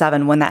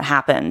 2007, when that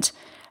happened,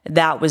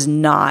 that was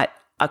not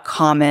a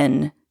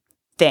common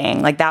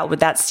thing. Like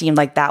that seemed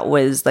like that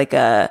was like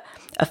a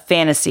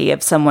fantasy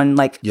of someone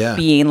like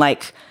being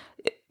like,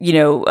 you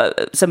know,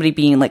 somebody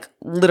being like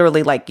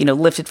literally like, you know,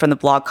 lifted from the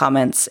blog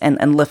comments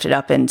and lifted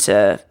up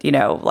into, you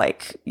know,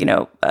 like, you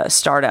know,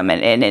 stardom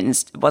and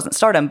it wasn't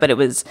stardom, but it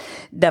was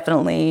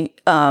definitely,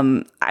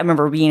 I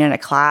remember being in a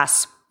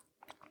class.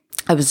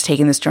 I was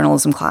taking this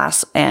journalism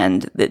class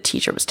and the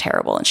teacher was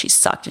terrible and she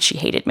sucked and she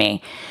hated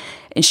me.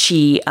 And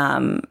she,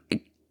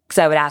 because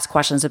I would ask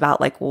questions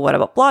about like, well, what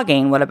about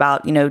blogging? What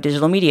about, you know,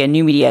 digital media,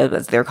 new media,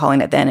 as they were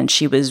calling it then. And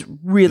she was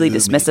really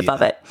dismissive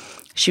of it.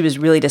 She was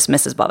really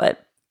dismissive of it.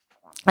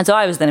 And so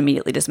I was then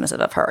immediately dismissive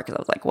of her because I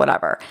was like,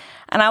 whatever.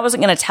 And I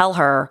wasn't going to tell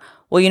her,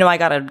 well, you know, I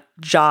got a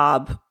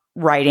job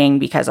writing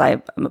because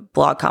I'm a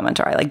blog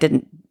commenter. I like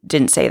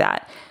didn't say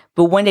that.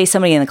 But one day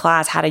somebody in the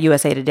class had a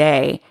USA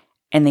Today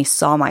and they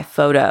saw my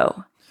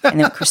photo and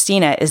then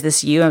Christina, is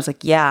this you? I was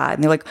like, yeah.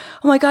 And they're like,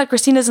 oh my God,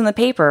 Christina's in the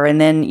paper.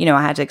 And then, you know,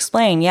 I had to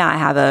explain, I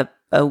have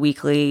a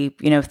weekly,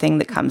 you know, thing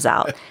that comes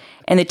out.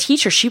 And the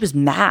teacher, she was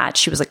mad.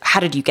 She was like, how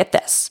did you get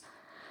this?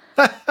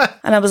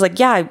 And I was like,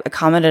 yeah, I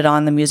commented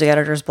on the music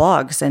editor's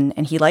blogs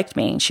and he liked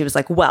me. And she was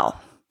like, well,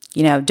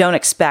 you know,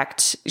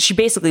 she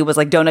basically was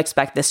like, don't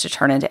expect this to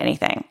turn into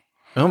anything.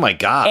 Oh my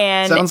God.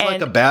 Sounds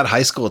like a bad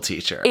high school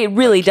teacher. It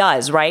really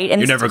does, right?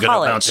 And you're never going to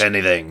amount to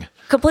anything.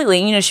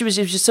 Completely. You know, it was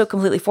just so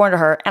completely foreign to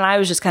her. And I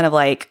was just kind of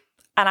like,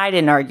 and I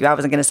didn't argue. I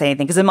wasn't going to say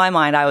anything because in my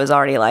mind, I was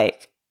already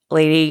like,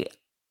 lady,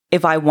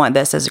 if I want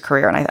this as a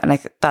career, and I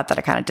thought that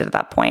I kind of did at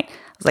that point, I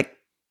was like,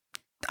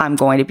 I'm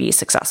going to be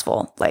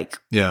successful. Like,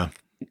 yeah.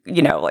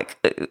 You know, like,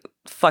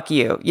 fuck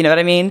you. You know what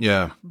I mean?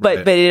 Yeah.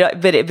 But right.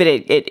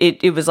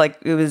 it was like,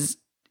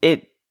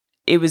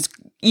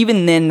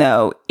 even then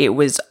though, it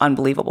was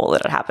unbelievable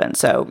that it happened.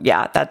 So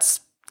yeah, that's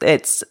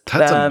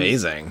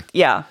amazing.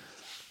 Yeah.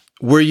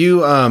 Were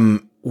you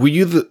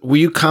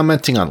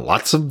commenting on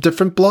lots of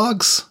different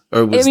blogs,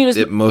 or was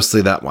it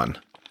mostly that one?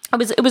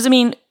 It was. I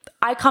mean,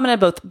 I commented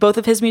both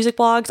of his music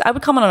blogs. I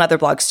would comment on other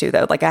blogs too,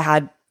 though. Like I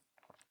had,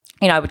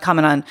 I would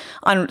comment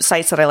on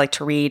sites that I like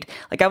to read.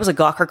 Like I was a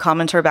Gawker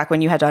commenter back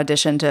when you had to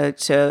audition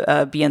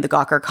to be in the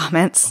Gawker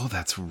comments. Oh,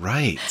 that's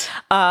right.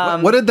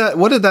 What did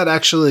that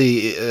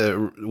actually?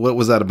 What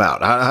was that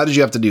about? How did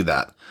you have to do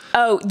that?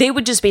 Oh, they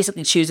would just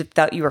basically choose if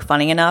that you were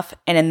funny enough,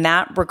 and in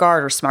that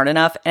regard, or smart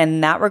enough. And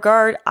in that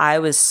regard, I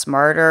was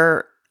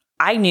smarter.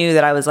 I knew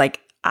that I was like,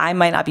 I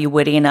might not be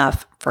witty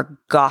enough for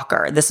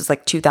Gawker. This is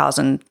like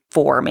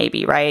 2004,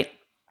 maybe, right?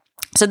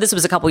 So this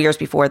was a couple years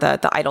before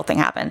the Idol thing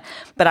happened.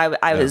 But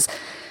I was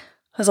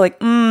like,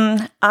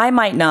 I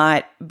might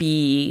not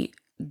be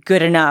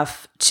good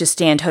enough to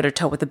stand toe to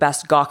toe with the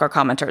best Gawker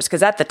commenters,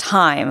 because at the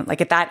time,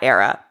 like at that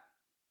era,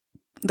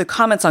 the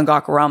comments on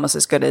Gawker were almost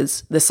as good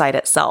as the site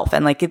itself.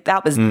 And like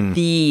that was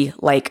the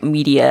like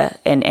media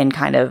and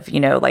kind of,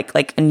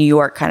 like a New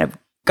York kind of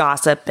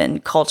gossip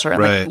and culture.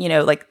 And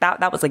right. like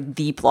that was like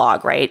the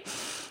blog, right?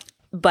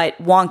 But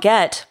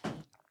Wonkette,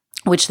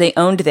 which they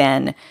owned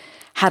then,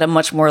 had a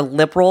much more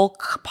liberal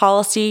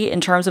policy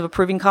in terms of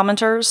approving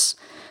commenters.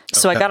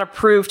 So I got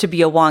approved to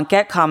be a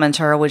Wonkette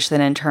commenter, which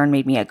then in turn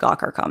made me a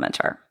Gawker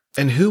commenter.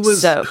 And who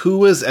was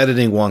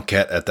editing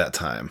Wonkette at that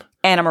time?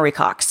 Anna Marie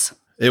Cox.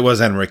 It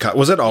was Anna Marie Cox.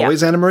 Was it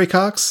always Anna Marie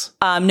Cox?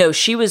 No,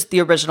 she was the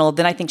original.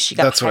 Then I think she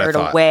got hired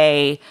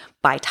away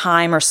by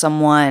Time or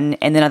someone,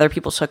 and then other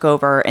people took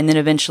over. And then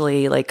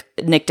eventually, like,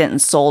 Nick Denton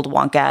sold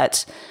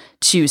Wonkette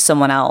to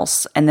someone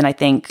else. And then I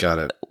think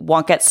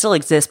Wonkette still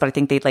exists, but I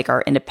think they like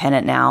are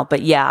independent now.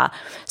 But yeah,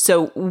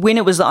 so when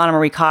it was the Anna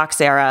Marie Cox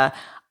era,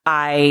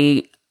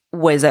 I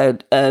was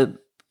I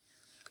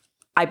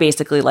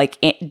basically like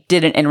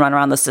did an in run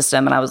around the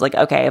system, and I was like,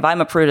 okay, if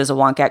I'm approved as a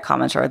Wonkette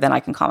commenter, then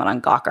I can comment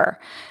on Gawker.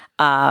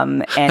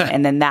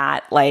 And then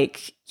that,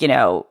 like,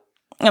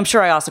 I'm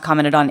sure I also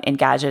commented on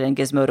Engadget and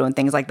Gizmodo and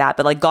things like that,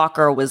 but like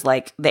Gawker was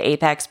like the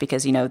apex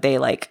because, they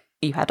like,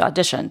 you had to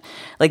audition.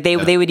 Like they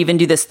would even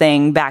do this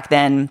thing back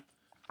then,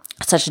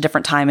 such a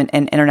different time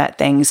in internet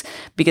things,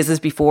 because this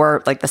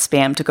before like the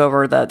spam took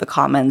over the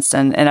comments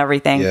and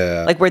everything,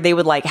 like where they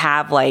would like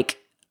have like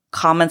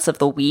comments of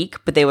the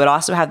week, but they would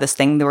also have this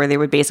thing where they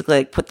would basically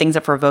like put things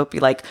up for a vote, be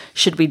like,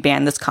 should we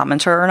ban this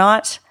commenter or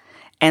not?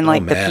 And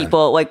like the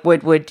people like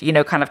would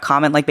kind of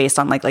comment like based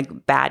on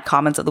like bad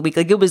comments of the week.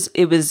 Like it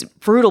was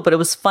brutal, but it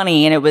was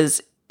funny, and it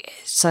was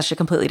such a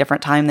completely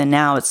different time than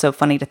now. It's so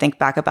funny to think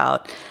back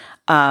about.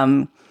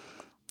 One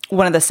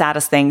of the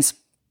saddest things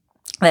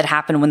that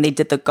happened when they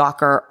did the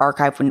Gawker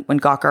archive,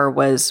 when Gawker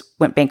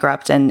went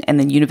bankrupt, and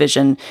then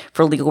Univision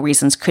for legal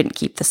reasons couldn't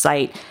keep the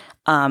site.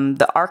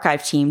 The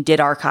archive team did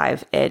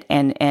archive it,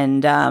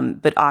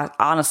 but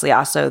honestly,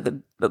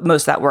 also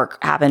most of that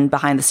work happened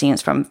behind the scenes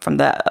from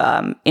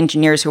the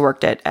engineers who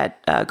worked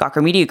at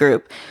Gawker Media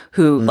Group,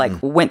 who like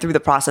went through the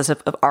process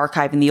of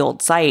archiving the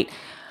old site.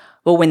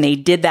 But when they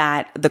did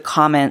that, the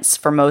comments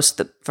for most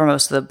of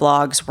the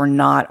blogs were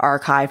not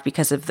archived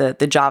because of the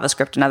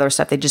JavaScript and other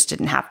stuff. They just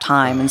didn't have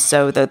time, and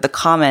so the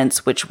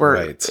comments, which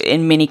were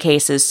in many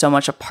cases so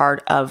much a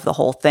part of the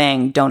whole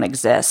thing, don't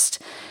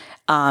exist.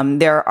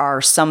 There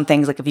are some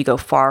things, like if you go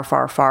far,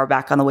 far, far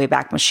back on the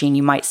Wayback Machine,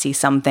 you might see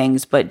some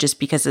things, but just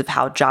because of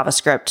how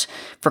JavaScript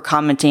for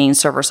commenting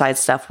server-side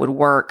stuff would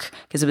work,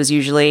 because it was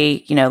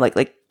usually,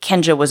 like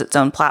Kenja was its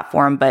own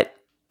platform, but,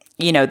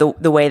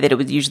 the way that it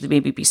would usually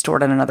maybe be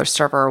stored on another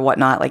server or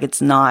whatnot, like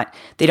it's not,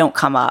 they don't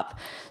come up.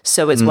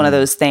 So it's one of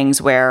those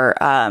things where,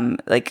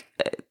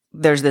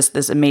 there's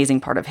this amazing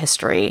part of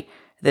history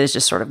that is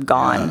just sort of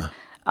gone.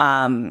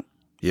 And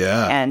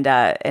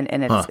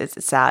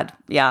it's sad.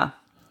 Yeah.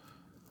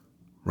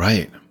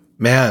 Right.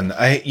 Man,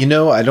 I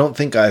don't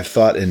think I've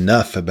thought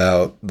enough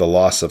about the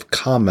loss of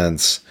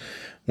comments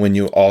when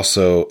you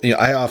also,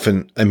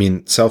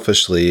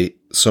 selfishly,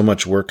 so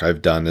much work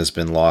I've done has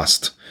been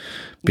lost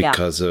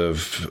because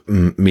of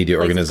media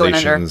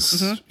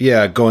organizations.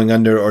 Going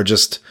under, or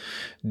just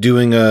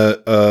doing a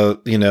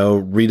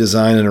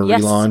redesign and a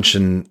relaunch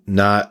and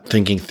not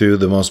thinking through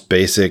the most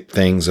basic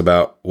things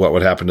about what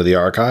would happen to the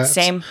archives.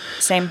 Same.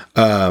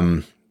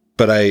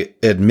 But I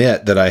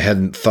admit that I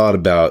hadn't thought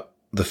about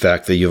the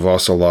fact that you've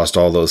also lost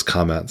all those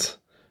comments.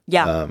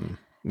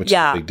 Which is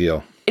a big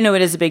deal.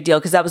 It is a big deal,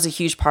 because that was a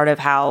huge part of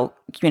how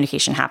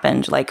communication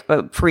happened, like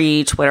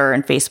pre-Twitter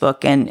and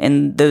Facebook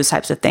and those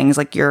types of things.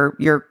 Like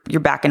your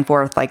back and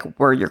forth, like,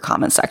 were your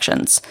comment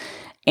sections.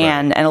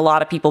 And a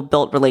lot of people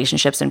built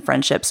relationships and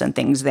friendships and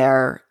things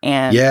there.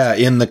 And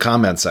in the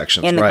comment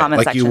sections,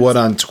 like you would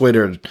on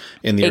Twitter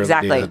in the early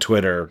days of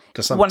Twitter.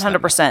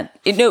 100%.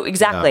 No,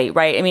 exactly.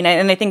 Right. I mean,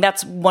 and I think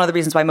that's one of the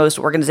reasons why most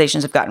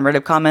organizations have gotten rid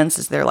of comments,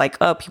 is they're like,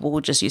 oh, people will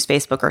just use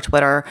Facebook or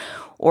Twitter,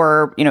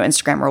 or,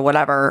 Instagram or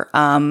whatever.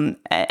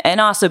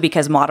 And also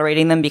because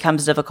moderating them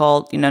becomes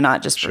difficult,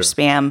 not just for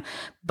spam,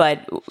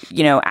 but,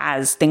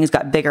 as things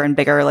got bigger and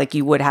bigger, like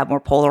you would have more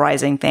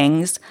polarizing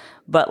things.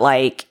 But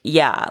like,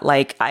 yeah,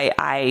 like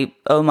I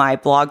owe my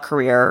blog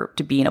career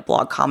to being a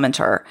blog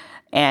commenter.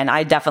 And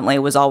I definitely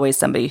was always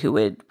somebody who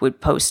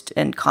would post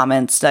in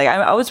comments. Like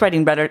I was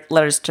writing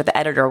letters to the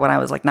editor when I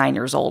was like 9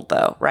 years old,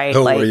 though, right?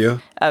 Oh, like, were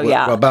you?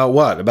 Yeah. About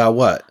what? About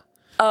what?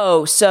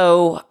 Oh,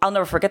 so I'll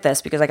never forget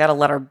this because I got a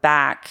letter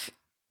back.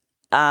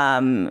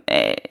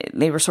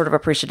 They were sort of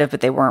appreciative,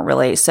 but they weren't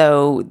really.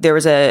 So there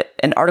was an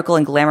article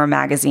in Glamour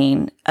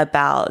magazine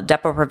about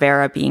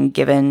Depo-Provera being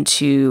given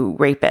to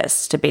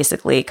rapists to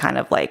basically kind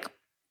of like,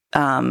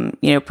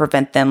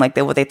 prevent them, like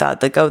what they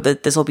thought, like,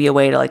 that this will be a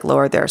way to like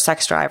lower their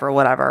sex drive or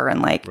whatever,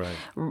 and like,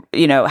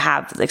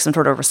 have like some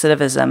sort of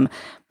recidivism.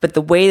 But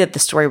the way that the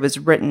story was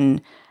written,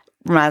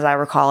 from as I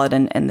recall it,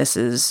 and this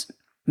is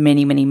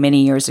many, many,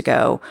 many years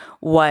ago,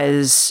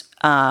 was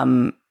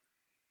in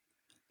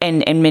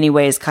many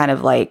ways kind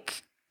of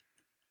like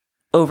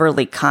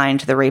overly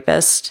kind to the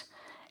rapist,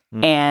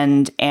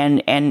 and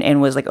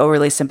was like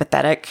overly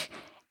sympathetic.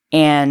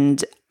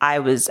 And I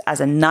was,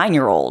 as a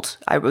 9-year-old,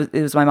 it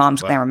was my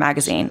mom's Glamour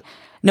magazine.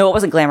 No, it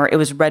wasn't Glamour. It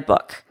was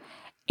Redbook.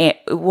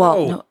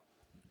 No,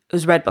 it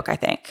was Redbook, I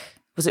think.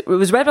 It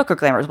was Redbook or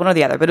Glamour? It was one or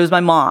the other, but it was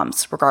my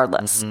mom's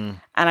regardless. And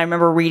I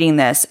remember reading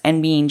this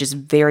and being just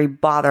very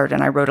bothered.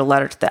 And I wrote a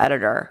letter to the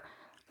editor,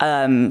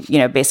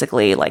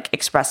 basically like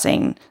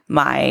expressing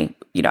my,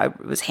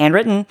 it was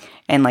handwritten,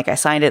 and like I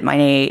signed it, my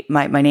name,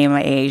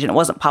 my age, and it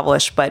wasn't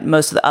published, but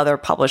most of the other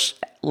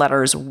published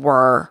letters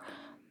were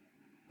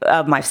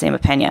of my same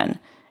opinion.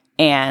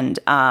 And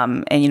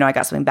I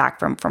got something back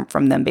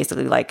from them,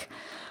 basically like,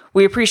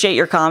 we appreciate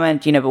your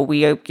comment, but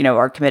we,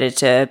 are committed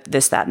to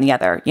this, that, and the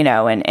other,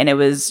 and it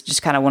was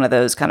just kind of one of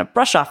those kind of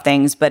brush off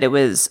things, but it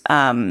was,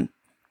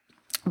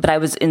 but I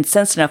was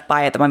incensed enough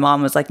by it that my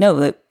mom was like,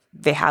 no,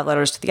 they have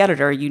letters to the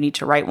editor, you need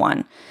to write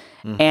one.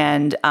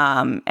 And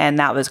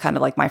that was kind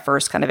of like my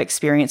first kind of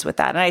experience with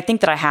that. And I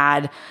think that I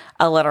had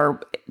a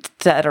letter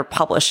to the editor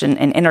published in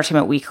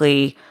Entertainment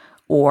Weekly,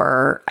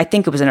 or I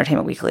think it was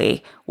Entertainment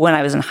Weekly, when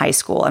I was in high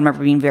school. I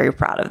remember being very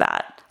proud of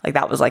that. Like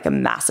that was like a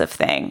massive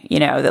thing,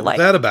 that like.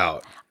 What's that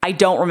about? I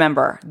don't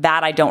remember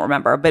that. I don't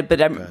remember,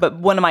 but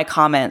one of my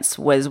comments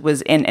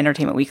was in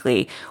Entertainment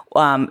Weekly,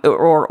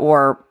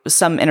 or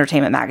some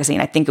entertainment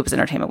magazine. I think it was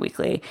Entertainment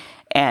Weekly,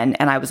 and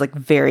I was like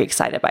very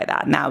excited by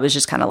that. And that was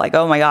just kind of like,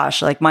 oh my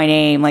gosh, like my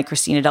name, like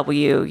Christina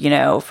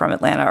W, from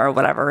Atlanta or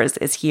whatever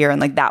is here, and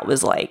like that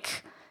was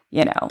like.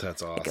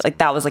 That's awesome. Like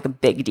that was like a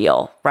big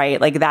deal, right?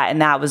 Like that,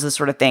 and that was the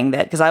sort of thing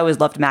that, because I always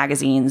loved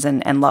magazines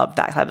and loved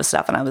that type of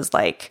stuff, and I was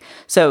like,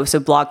 so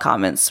blog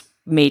comments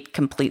made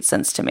complete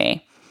sense to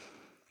me.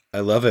 I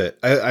love it.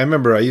 I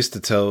remember I used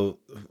to tell,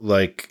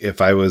 like,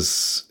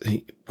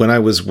 when I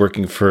was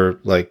working for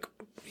like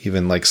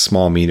even like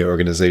small media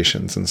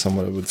organizations, and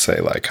someone would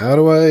say like, how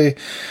do I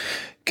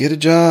get a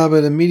job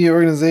at a media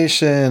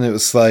organization? It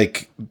was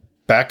like,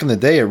 back in the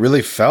day, it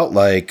really felt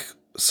like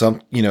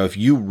if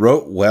you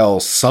wrote well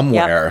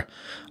somewhere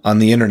on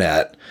the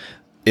internet,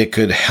 it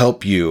could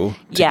help you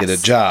to get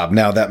a job.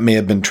 Now, that may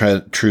have been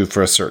true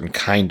for a certain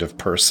kind of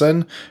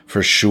person,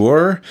 for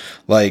sure.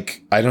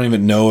 Like, I don't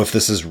even know if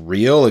this is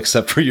real,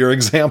 except for your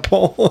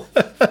example.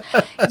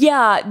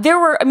 Yeah,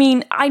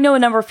 I know a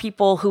number of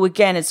people who,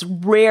 again, it's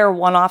rare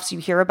one-offs you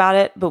hear about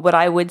it, but what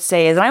I would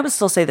say is, and I would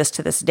still say this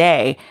to this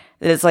day,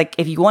 that it's like,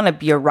 if you want to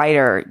be a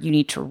writer, you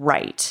need to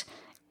write.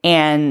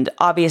 And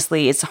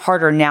obviously it's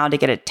harder now to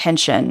get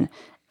attention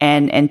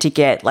and to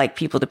get like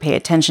people to pay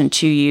attention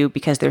to you,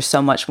 because there's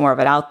so much more of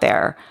it out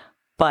there.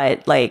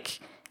 But like,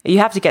 you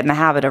have to get in the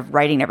habit of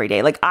writing every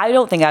day. Like, I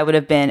don't think I would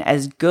have been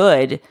as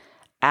good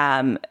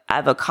of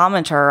a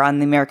commenter on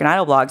the American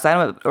Idol blogs,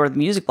 or the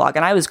music blog.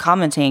 And I was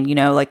commenting,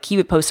 like he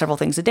would post several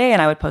things a day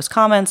and I would post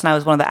comments, and I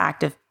was one of the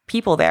active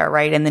people there,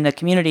 right? And then the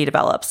community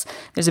develops.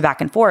 There's a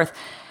back and forth.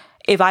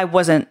 If I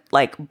wasn't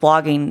like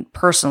blogging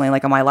personally,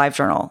 like on my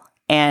LiveJournal,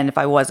 and if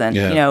I wasn't,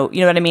 you know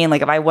what I mean?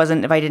 Like if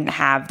I didn't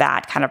have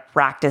that kind of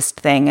practiced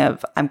thing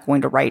of, I'm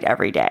going to write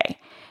every day.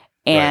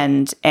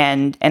 And,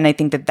 and I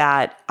think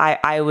that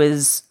I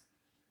was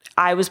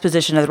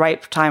positioned at the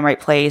right time, right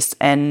place,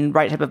 and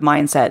right type of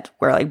mindset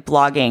where like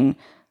blogging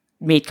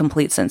made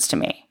complete sense to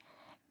me.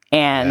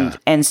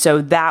 And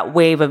so that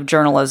wave of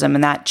journalism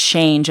and that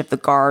change of the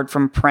guard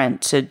from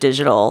print to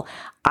digital,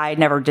 I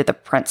never did the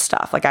print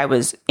stuff. Like I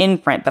was in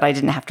print, but I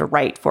didn't have to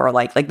write for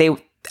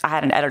I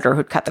had an editor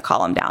who'd cut the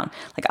column down.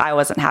 Like I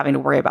wasn't having to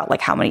worry about like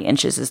how many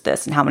inches is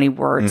this and how many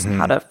words and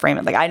how to frame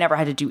it. Like I never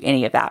had to do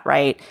any of that,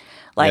 right?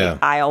 Like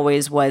I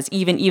always was,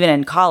 even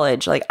in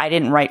college, like I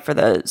didn't write for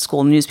the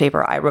school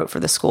newspaper. I wrote for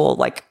the school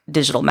like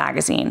digital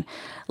magazine.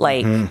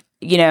 Like,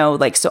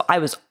 so I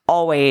was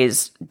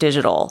always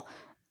digital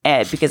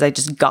because I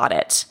just got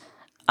it.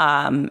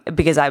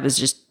 Because I was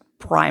just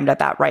primed at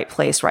that right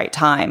place, right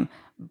time.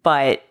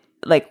 But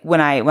like when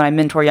I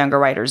mentor younger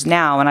writers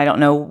now, and I don't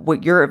know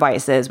what your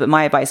advice is, but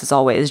my advice is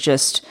always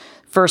just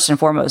first and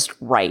foremost,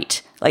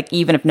 write. Like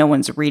even if no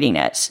one's reading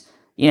it,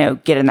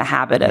 get in the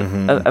habit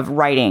of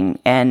writing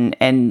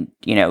and,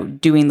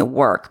 doing the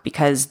work,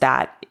 because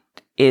that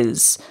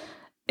is,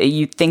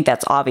 you think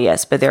that's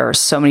obvious, but there are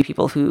so many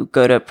people who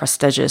go to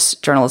prestigious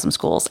journalism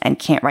schools and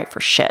can't write for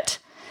shit.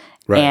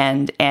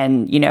 Right.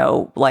 And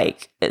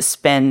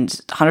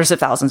spend hundreds of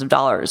thousands of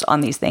dollars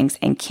on these things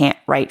and can't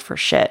write for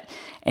shit,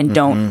 and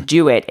don't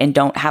do it, and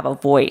don't have a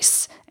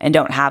voice, and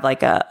don't have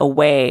like a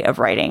way of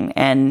writing.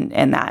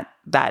 And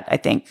that I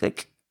think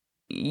like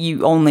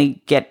you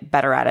only get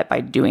better at it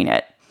by doing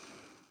it.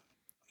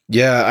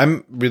 Yeah,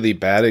 I'm really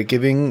bad at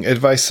giving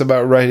advice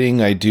about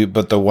writing. I do,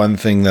 but the one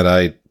thing that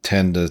I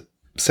tend to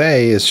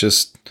say is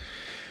just,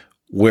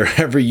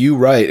 wherever you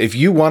write, if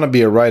you want to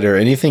be a writer,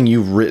 anything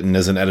you've written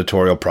is an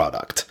editorial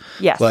product.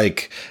 Yes.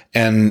 Like,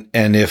 and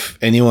if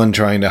anyone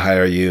trying to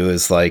hire you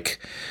is like,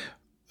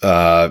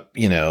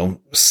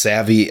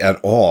 savvy at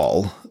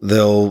all,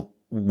 they'll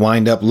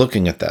wind up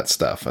looking at that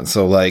stuff. And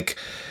so like,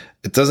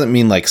 it doesn't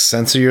mean like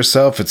censor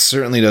yourself. It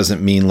certainly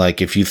doesn't mean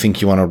like, if you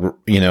think you want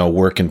to,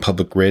 work in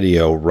public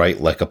radio,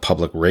 write like a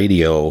public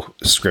radio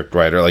script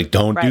writer. Like,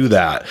 don't do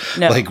that.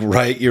 No. Like,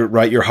 write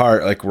your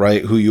heart, like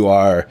write who you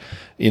are,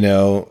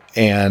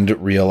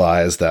 and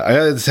realize that.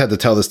 I just had to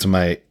tell this to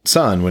my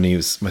son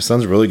my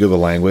son's really good with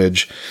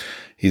language.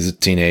 He's a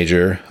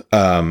teenager.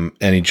 And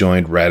he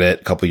joined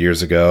Reddit a couple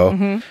years ago.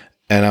 Mm-hmm.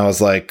 And I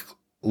was like,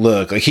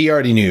 look, like he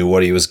already knew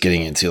what he was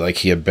getting into. Like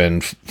he had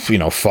been,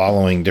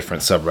 following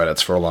different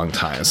subreddits for a long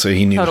time. So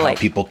he knew how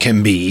people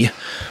can be.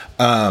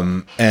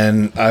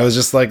 And I was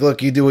just like,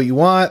 look, you do what you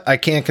want. I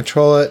can't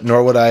control it,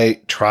 nor would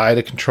I try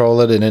to control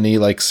it in any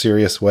like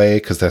serious way,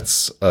 because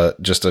that's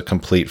just a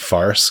complete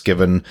farce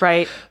given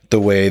the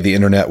way the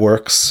internet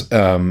works,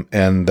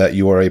 and that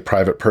you are a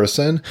private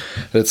person.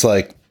 It's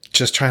like,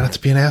 just try not to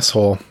be an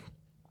asshole.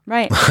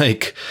 Right.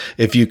 Like,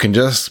 if you can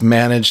just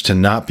manage to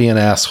not be an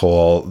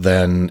asshole,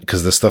 then,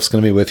 because this stuff's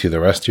going to be with you the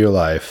rest of your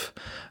life.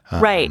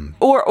 Right.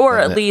 Or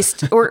at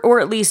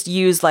least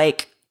use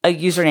like a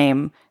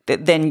username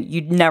that then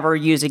you'd never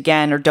use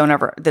again,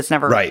 or that's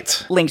never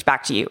linked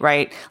back to you.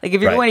 Right. Like,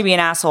 if you're going to be an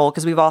asshole,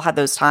 because we've all had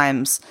those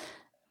times,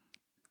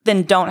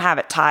 then don't have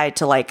it tied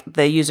to like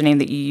the username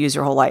that you use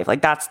your whole life.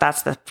 Like that's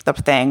the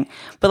thing.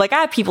 But like,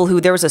 I have people who,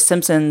 there was a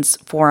Simpsons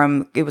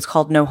forum, it was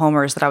called No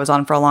Homers, that I was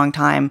on for a long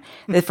time.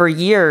 That for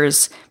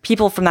years,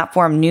 people from that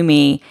forum knew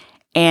me,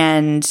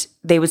 and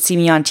they would see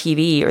me on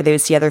TV, or they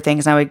would see other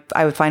things. And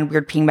I would find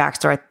weird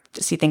pingbacks, or I'd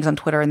see things on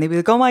Twitter, and they'd be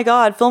like, oh my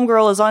God, Film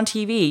Girl is on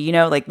TV.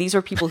 Like these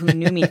were people who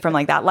knew me from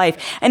like that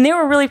life. And they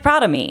were really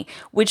proud of me,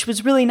 which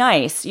was really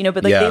nice,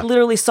 but like they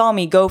literally saw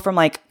me go from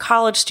like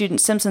college student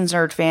Simpsons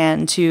nerd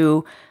fan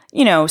to,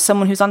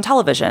 someone who's on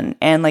television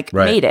and like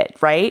made it.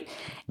 Right.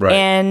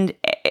 And,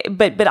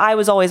 but I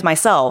was always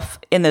myself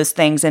in those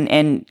things.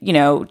 And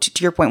to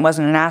your point,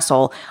 wasn't an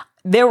asshole.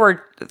 There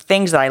were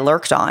things that I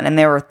lurked on, and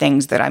there were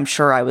things that I'm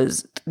sure I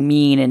was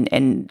mean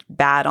and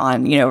bad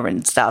on,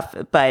 and stuff.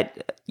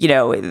 But,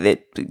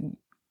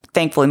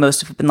 thankfully,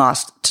 most have been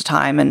lost to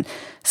time, and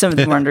some of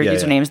them were under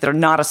usernames that are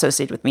not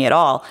associated with me at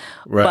all.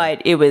 Right.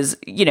 But it was,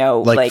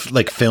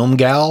 like Film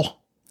Gal.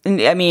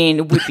 I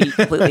mean, would be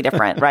completely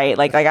different, right?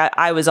 Like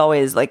I was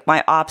always like,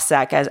 my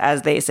OPSEC,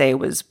 as they say,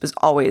 was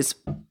always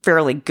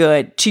fairly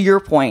good, to your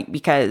point,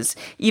 because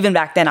even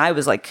back then I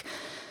was like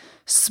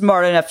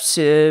smart enough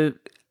to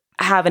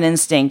have an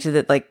instinct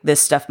that like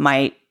this stuff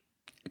might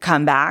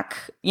come back,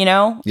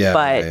 Yeah.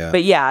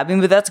 But yeah, I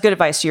mean, but that's good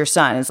advice to your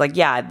son. It's like,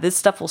 yeah, this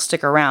stuff will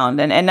stick around.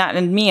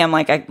 And me, I'm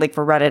like,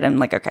 for Reddit, I'm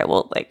like, okay,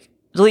 well, like,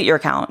 delete your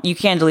account. You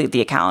can delete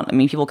the account. I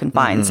mean, people can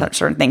find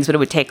certain things, but it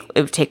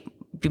would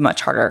be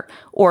much harder.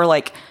 Or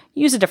like,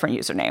 use a different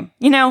username,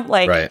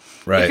 Right.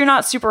 If you're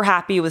not super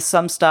happy with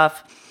some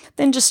stuff,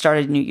 then just start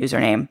a new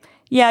username.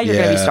 Yeah, you're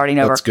going to be starting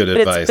over. That's good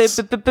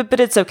advice. But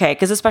it's okay,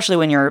 because especially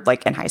when you're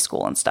like in high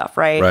school and stuff,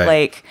 right?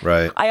 Like,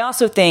 I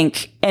also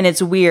think, and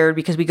it's weird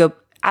because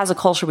as a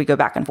culture, we go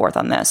back and forth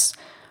on this,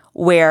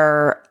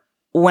 where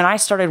when I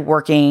started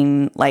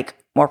working like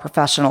more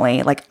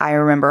professionally, like I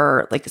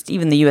remember like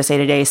even the USA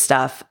Today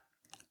stuff,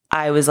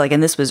 I was like,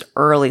 and this was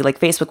early, like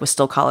Facebook was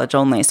still college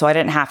only. So I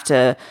didn't have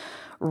to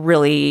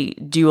really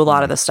do a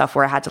lot of the stuff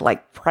where I had to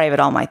like private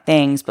all my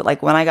things. But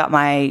like when I got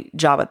my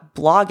job at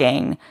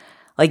blogging,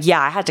 like,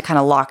 yeah, I had to kind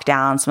of lock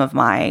down some of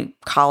my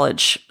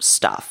college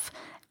stuff.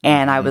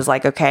 And I was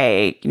like,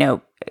 okay, and I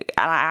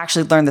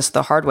actually learned this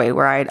the hard way,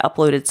 where I had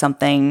uploaded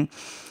something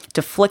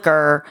to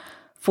Flickr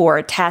for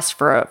a test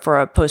for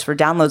a post for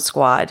Download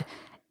Squad,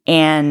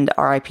 and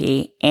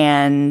RIP,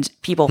 and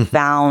people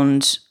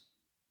found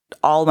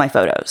all my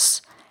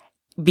photos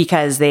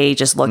because they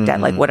just looked at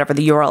like whatever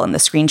the URL in the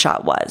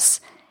screenshot was.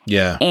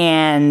 Yeah.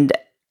 And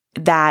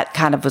that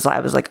kind of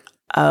I was like,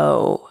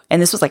 oh,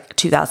 and this was like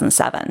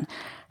 2007.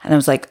 And I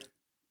was like,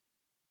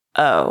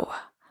 oh,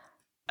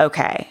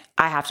 okay,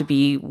 I have to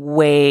be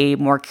way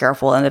more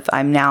careful. And if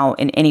I'm now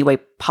in any way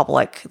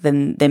public,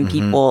 then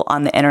people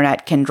on the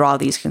internet can draw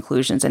these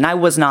conclusions. And I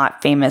was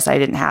not famous.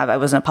 I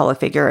wasn't a public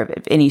figure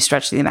of any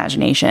stretch of the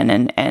imagination,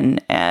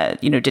 and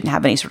didn't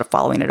have any sort of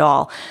following at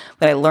all.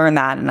 But I learned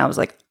that, and I was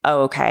like,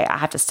 oh, okay, I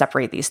have to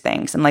separate these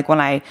things. And like when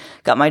I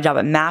got my job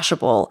at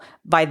Mashable,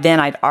 by then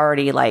I'd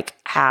already like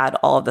had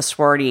all of the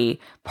sorority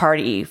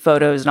party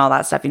photos and all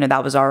that stuff,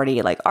 that was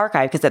already like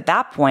archived. Because at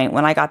that point,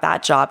 when I got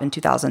that job in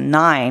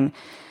 2009,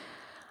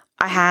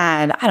 I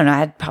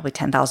had probably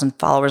 10,000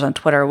 followers on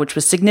Twitter, which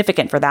was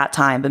significant for that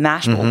time. But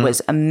Mashable was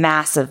a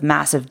massive,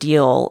 massive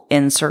deal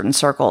in certain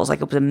circles.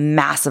 Like it was a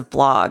massive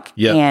blog.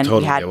 Yeah, and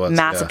totally, we had it was,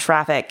 massive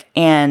traffic.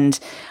 And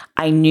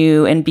I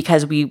knew, and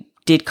because we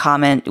did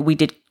comment, we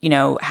did,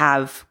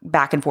 have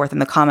back and forth in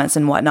the comments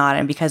and whatnot.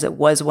 And because it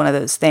was one of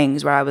those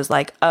things where I was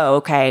like, oh,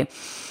 okay.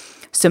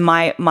 So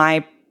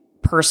my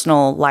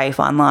personal life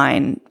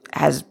online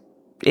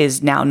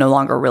is now no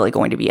longer really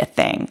going to be a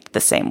thing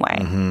the same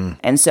way.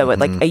 And so at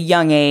like a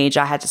young age,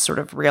 I had to sort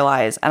of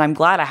realize, and I'm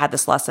glad I had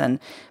this lesson,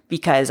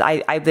 because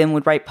I then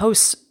would write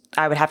posts.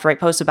 I would have to write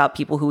posts about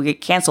people who would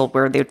get canceled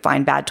where they would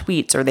find bad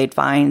tweets or they'd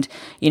find,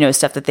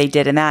 stuff that they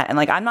did in that. And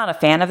like, I'm not a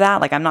fan of that.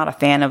 Like, I'm not a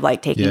fan of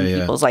like taking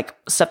people's like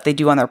stuff they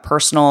do on their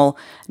personal,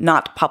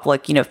 not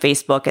public,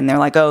 Facebook. And they're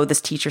like, oh,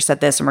 this teacher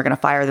said this and we're going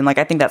to fire them. Like,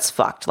 I think that's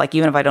fucked. Like,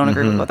 even if I don't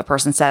agree with what the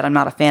person said, I'm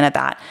not a fan of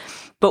that.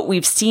 But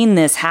we've seen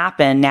this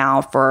happen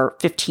now for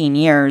 15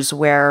 years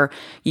where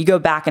you go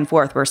back and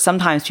forth, where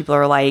sometimes people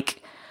are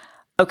like,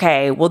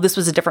 okay, well, this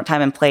was a different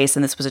time and place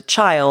and this was a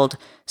child,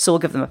 so we'll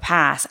give them a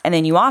pass. And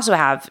then you also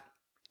have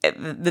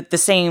the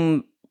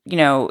same,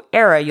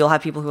 era, you'll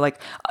have people who are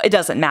like, it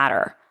doesn't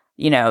matter,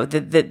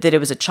 that it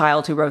was a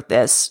child who wrote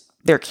this,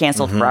 they're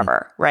canceled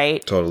forever,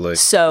 right? Totally.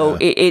 So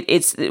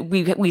it's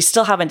we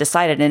still haven't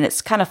decided, and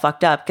it's kind of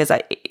fucked up because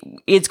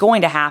it's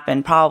going to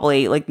happen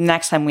probably like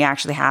next time we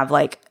actually have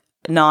like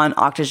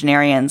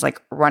non-octogenarians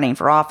like running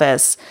for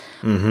office,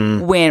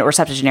 or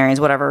septuagenarians,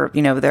 whatever,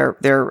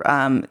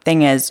 their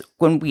thing is,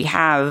 when we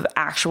have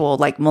actual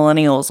like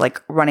millennials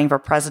like running for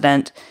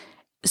president,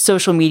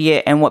 social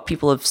media and what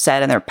people have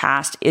said in their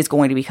past is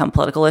going to become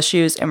political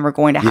issues, and we're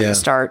going to have to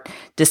start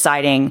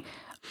deciding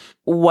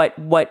what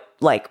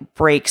like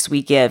breaks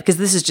we give, because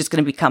this is just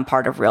going to become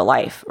part of real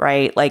life,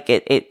 right? Like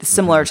it's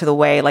similar to the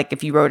way, like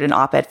if you wrote an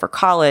op-ed for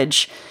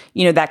college,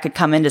 that could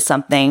come into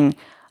something,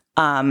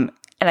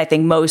 and I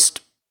think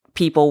most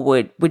people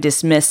would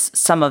dismiss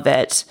some of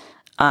it.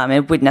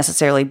 It wouldn't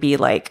necessarily be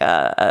like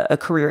a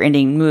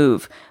career-ending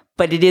move,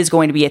 but it is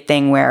going to be a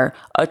thing where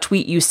a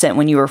tweet you sent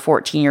when you were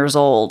 14 years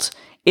old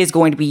is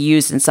going to be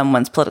used in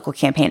someone's political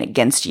campaign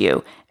against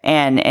you.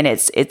 And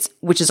it's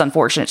which is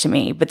unfortunate to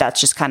me, but that's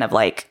just kind of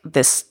like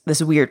this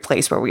weird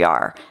place where we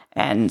are.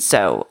 And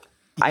so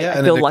I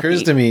feel lucky. It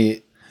occurs to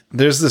me,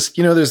 there's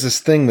this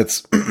thing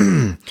that's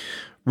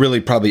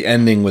really probably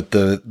ending with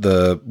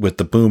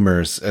the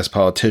boomers as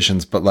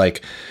politicians, but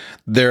like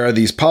there are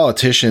these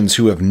politicians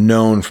who have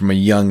known from a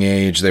young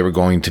age they were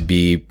going to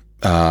be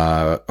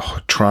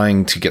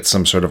trying to get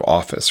some sort of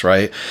office,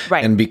 right?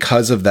 Right. And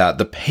because of that,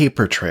 the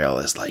paper trail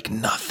is like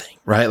nothing,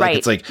 right? Like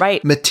it's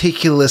like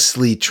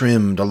meticulously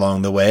trimmed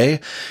along the way.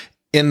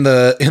 In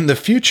the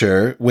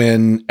future,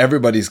 when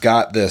everybody's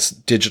got this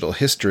digital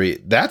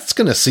history, that's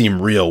going to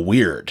seem real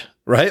weird.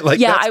 Right? Like,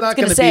 that's not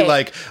going to be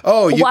like,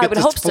 oh, you get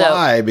to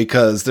fly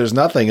because there's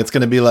nothing. It's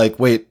going to be like,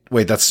 wait,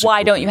 that's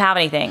why don't you have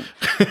anything?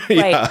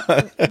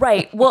 Right.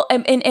 Right. Well,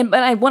 and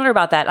I wonder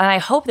about that. And I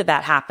hope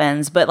that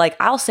happens. But like,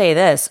 I'll say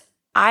this,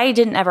 I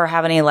didn't ever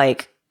have any,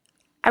 like,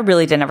 I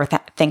really didn't ever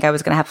think I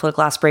was going to have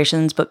political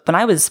aspirations. But when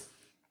I was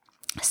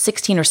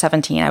 16 or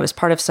 17, I was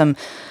part of some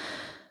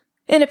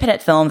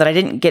independent film that I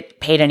didn't get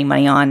paid any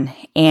money on.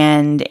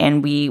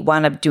 And we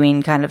wound up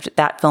doing kind of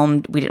that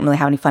film. We didn't really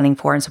have any funding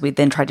for. And so we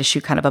then tried to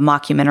shoot kind of a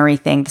mockumentary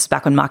thing. This is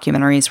back when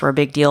mockumentaries were a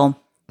big deal.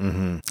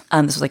 This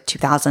was like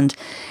 2000.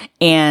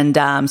 And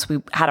so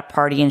we had a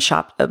party and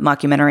shot a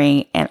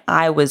mockumentary, and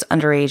I was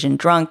underage and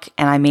drunk,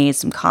 and I made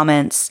some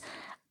comments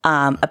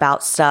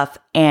about stuff.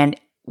 And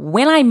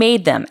when I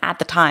made them at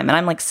the time, and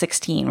I'm like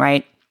 16,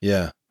 right?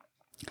 Yeah.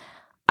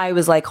 I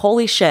was like,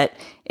 holy shit,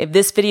 if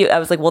this video, I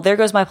was like, well, there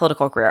goes my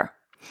political career.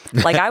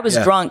 Like I was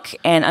drunk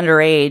and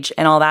underage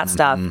and all that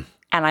stuff.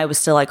 And I was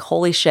still like,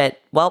 holy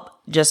shit, well,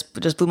 just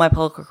blew my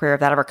political career if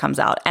that ever comes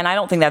out. And I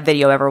don't think that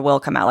video ever will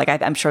come out. Like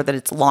I'm sure that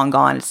it's long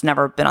gone. It's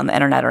never been on the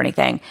internet or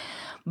anything.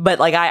 But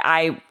like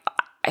I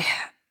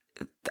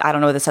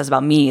don't know what this says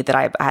about me, that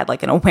I had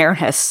like an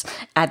awareness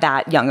at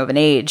that young of an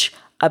age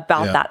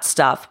about that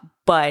stuff.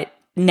 But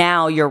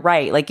now you're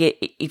right. Like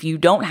if you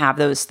don't have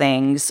those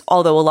things,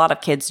 although a lot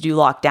of kids do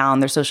lock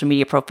down their social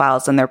media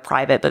profiles and they're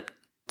private, but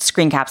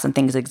screen caps and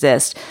things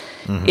exist.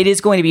 It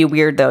is going to be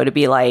weird though to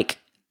be like,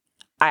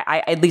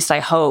 I at least I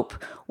hope,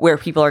 where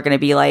people are going to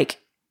be like,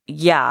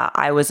 yeah,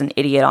 I was an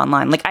idiot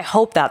online. Like I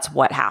hope that's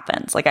what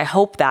happens. Like I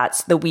hope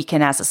that's the we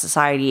can as a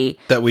society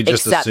that we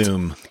just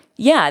assume.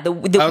 Yeah,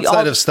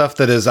 outside of stuff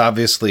that is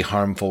obviously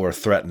harmful or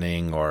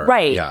threatening, or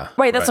right.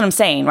 That's what I'm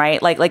saying, right?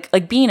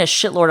 Like being a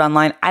shitlord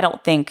online. I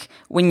don't think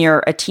when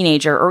you're a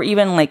teenager or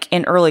even like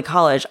in early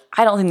college,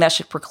 I don't think that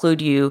should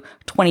preclude you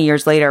 20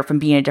 years later from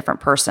being a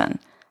different person.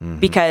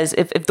 Because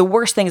if the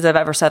worst things that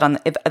I've ever said on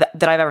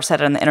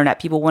the internet,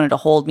 people wanted to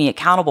hold me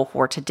accountable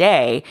for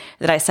today,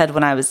 that I said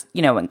when I was,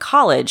 in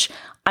college,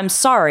 I'm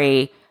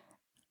sorry.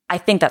 I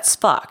think that's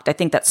fucked. I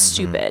think that's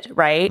stupid,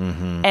 right?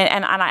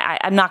 And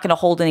I'm not going to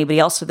hold anybody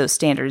else to those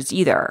standards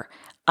either.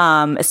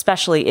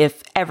 Especially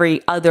if every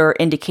other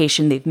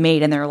indication they've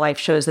made in their life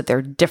shows that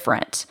they're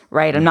different,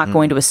 right? I'm not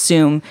going to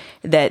assume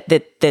that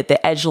the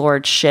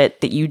edgelord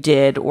shit that you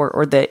did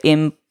or the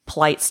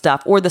impolite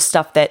stuff or the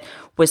stuff that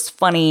was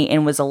funny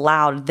and was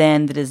allowed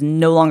then that is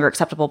no longer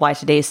acceptable by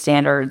today's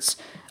standards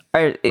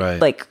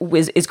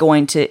is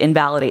going to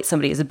invalidate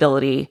somebody's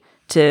ability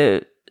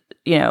to,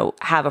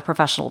 have a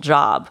professional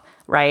job,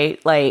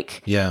 right?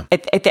 Like, yeah. I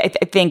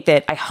think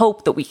that I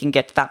hope that we can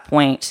get to that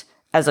point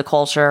as a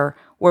culture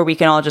where we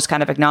can all just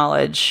kind of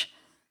acknowledge,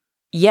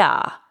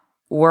 yeah,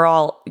 we're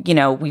all,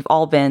 we've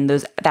all been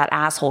that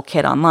asshole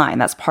kid online.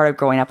 That's part of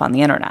growing up on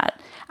the internet.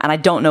 And I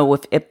don't know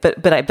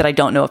but I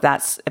don't know if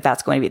that's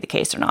going to be the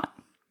case or not.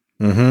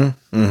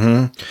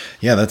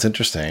 Yeah, that's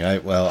interesting.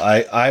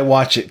 I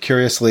watch it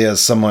curiously as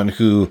someone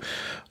who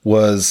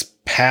was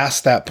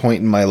past that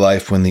point in my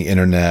life when the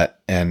internet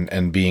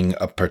and being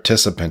a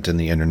participant in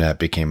the internet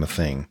became a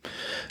thing.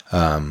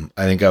 I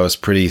think I was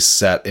pretty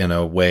set in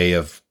a way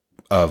of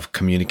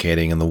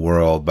communicating in the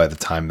world by the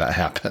time that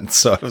happened.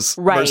 So it was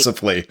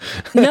mercifully.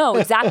 No,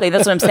 exactly.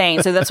 That's what I'm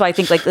saying. So that's why I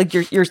think like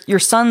your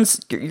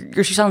sons,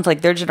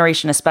 like their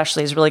generation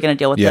especially is really going to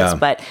deal with this.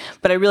 But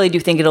I really do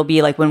think it'll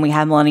be like when we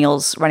have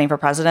millennials running for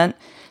president,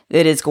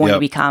 it is going to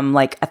become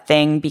like a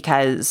thing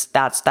because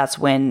that's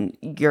when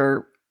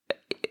you're,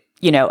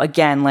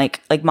 again, like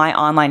my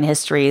online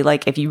history,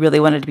 like if you really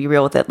wanted to be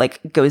real with it,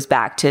 like goes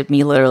back to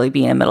me literally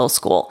being in middle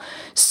school.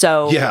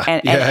 So,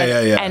 and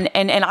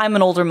I'm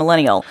an older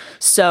millennial.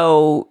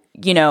 So,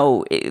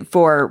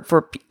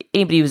 for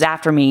anybody who's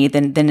after me,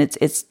 then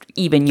it's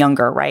even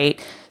younger.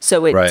 Right.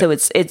 So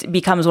it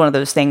becomes one of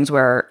those things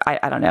where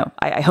I don't know.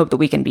 I hope that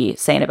we can be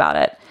sane about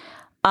it.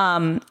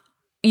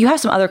 You have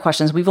some other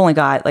questions. We've only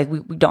got we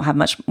don't have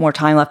much more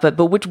time left, but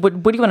what do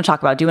you want to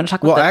talk about? Do you want to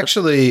talk about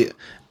actually,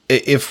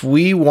 if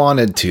we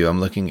wanted to,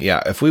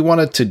 if we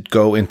wanted to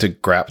go into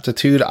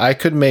Graptitude, I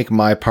could make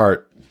my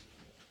part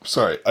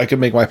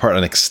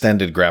an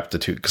extended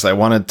Graptitude because I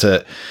wanted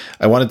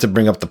to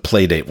bring up the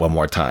Playdate one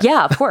more time.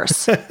 Yeah, of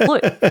course.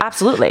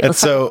 Absolutely.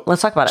 Let's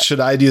talk about it.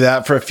 Should I do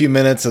that for a few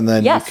minutes and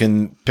then you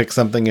can pick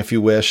something if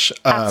you wish?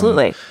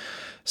 Absolutely.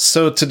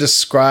 So to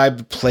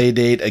describe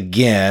Playdate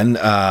again,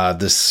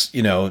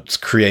 it's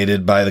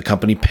created by the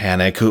company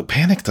Panic, who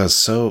Panic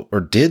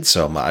did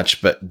so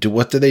much, but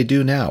what do they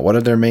do now? What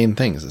are their main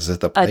things? Is it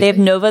the they have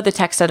Nova, the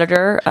text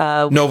editor.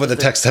 Nova, the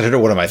text editor.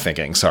 What am I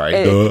thinking? Sorry.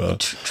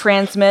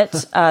 Transmit,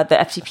 the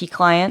FTP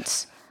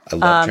client. I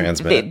love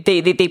Transmit.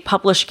 They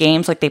publish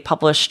games, like they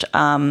published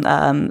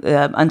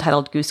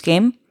Untitled Goose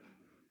Game.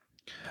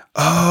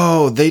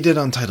 Oh, they did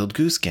Untitled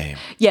Goose Game.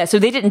 Yeah, so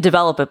they didn't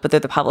develop it, but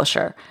they're the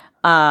publisher.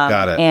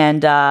 Got it.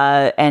 And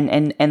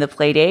the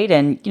Playdate,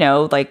 and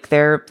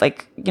they're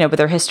but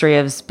their history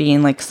of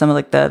being like some of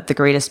like the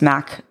greatest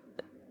Mac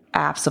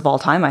apps of all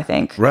time, I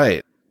think.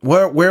 Right.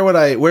 Where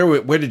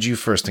did you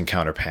first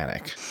encounter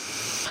Panic?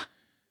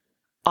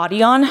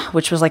 Audion,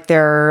 which was like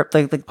their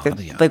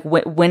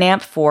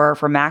Winamp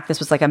for Mac. This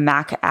was like a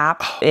Mac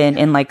app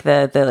in like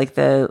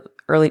the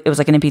early. It was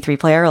like an MP3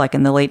 player, like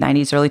in the late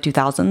 90s, early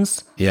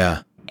 2000s.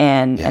 Yeah.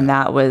 And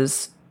that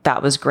was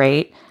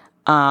great.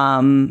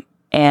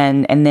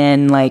 And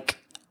then like,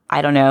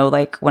 I don't know,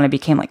 like when I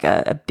became like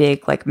a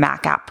big like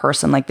Mac app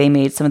person, like they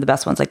made some of the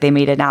best ones. Like they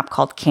made an app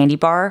called Candy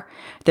Bar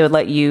that would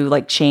let you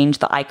like change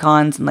the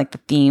icons and like the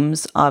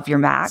themes of your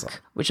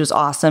Mac, which was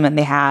awesome. And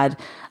they had,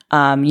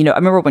 I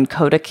remember when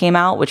Coda came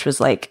out, which was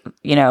like,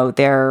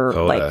 their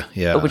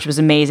Coda, which was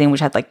amazing,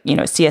 which had like,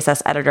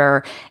 CSS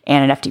editor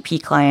and an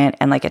FTP client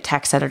and like a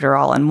text editor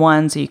all in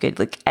one. So you could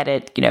like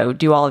edit,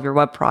 do all of your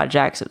web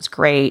projects. It was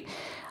great.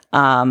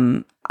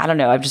 I don't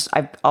know.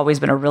 I've always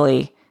been a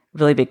really,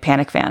 really big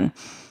Panic fan.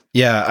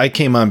 Yeah, I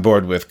came on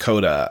board with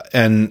Coda.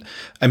 And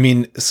I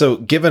mean, so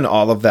given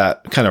all of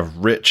that kind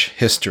of rich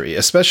history,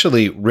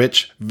 especially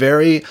rich,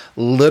 very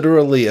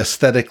literally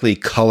aesthetically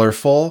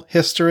colorful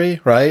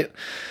history, right?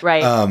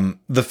 Right.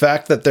 The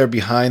fact that they're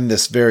behind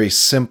this very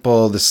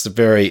simple, this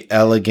very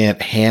elegant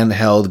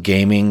handheld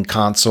gaming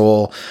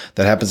console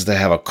that happens to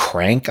have a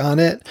crank on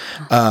it,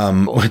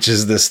 which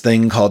is this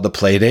thing called the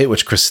Playdate,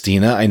 which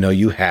Christina, I know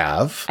you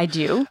have. I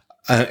do.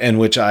 And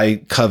which I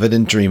covet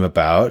and dream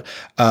about.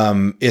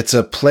 It's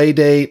a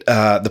Playdate.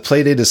 The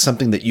Playdate is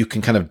something that you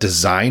can kind of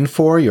design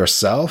for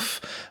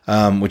yourself,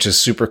 which is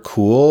super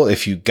cool.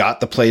 If you got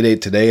the Playdate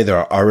today, there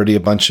are already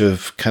a bunch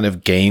of kind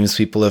of games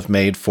people have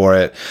made for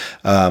it.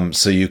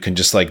 So you can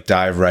just like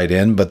dive right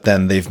in, but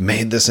then they've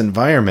made this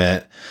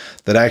environment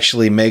that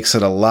actually makes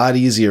it a lot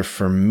easier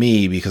for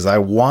me because I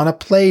want a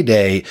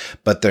Playdate,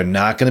 but they're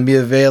not going to be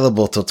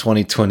available till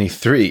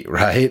 2023,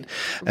 right?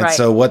 And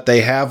so what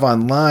they have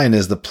online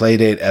is the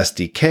Playdate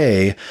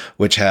SDK,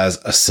 which has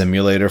a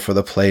simulator for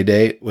the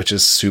Playdate, which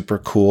is super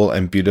cool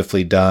and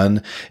beautifully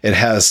done. It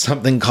has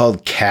something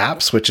called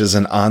Caps, which which is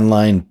an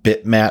online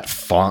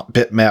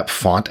bitmap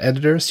font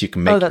editor. So you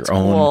can make your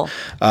own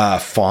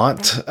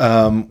font.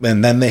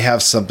 And then they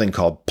have something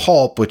called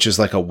Pulp, which is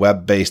like a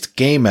web-based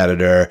game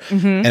editor.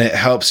 And it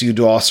helps you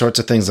do all sorts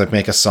of things like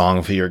make a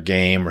song for your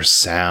game or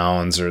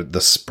sounds or the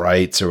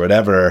sprites or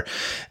whatever.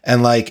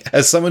 And like,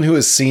 as someone who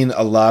has seen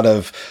a lot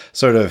of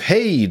sort of,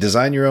 hey,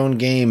 design your own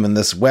game and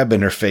this web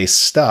interface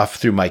stuff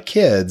through my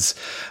kids,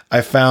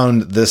 I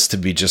found this to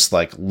be just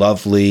like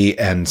lovely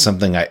and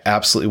something I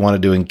absolutely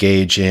wanted to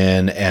engage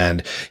in.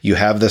 And you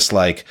have this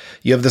like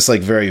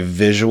very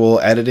visual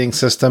editing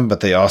system, but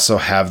they also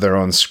have their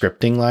own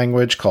scripting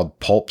language called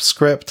Pulp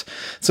Script.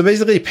 So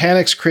basically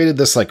Panic's created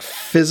this like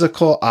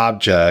physical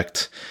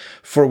object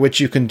for which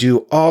you can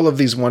do all of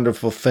these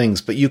wonderful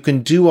things, but you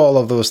can do all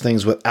of those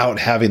things without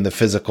having the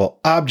physical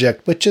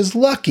object, which is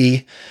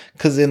lucky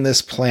because on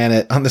this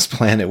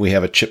planet, we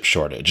have a chip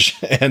shortage.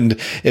 And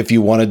if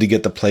you wanted to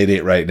get the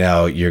Playdate right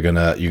now, you're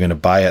gonna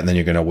buy it, and then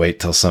you're gonna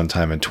wait till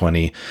sometime in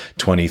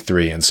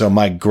 2023. And so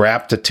my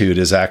gratitude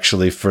is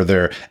actually for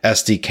their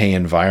SDK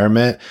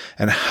environment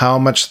and how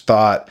much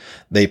thought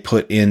they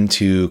put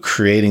into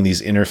creating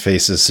these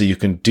interfaces so you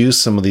can do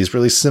some of these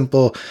really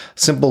simple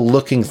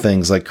looking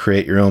things like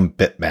create your own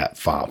bitmap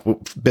font.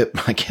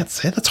 I can't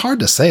say that's hard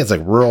to say. It's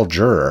like rural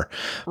juror.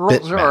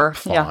 Bitmap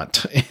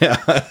font.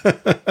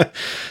 Yeah.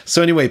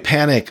 So anyway,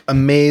 Panic,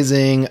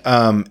 amazing.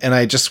 And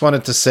I just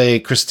wanted to say,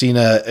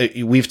 Christina,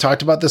 we've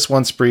talked about this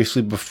once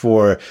briefly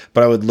before,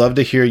 but I would love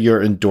to hear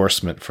your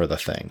endorsement for the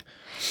thing.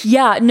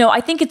 Yeah, no,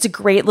 I think it's a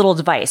great little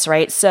device,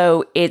 right?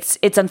 So it's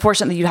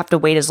unfortunate that you have to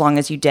wait as long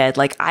as you did.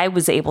 Like, I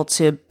was able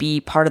to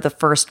be part of the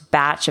first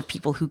batch of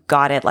people who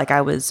got it. Like,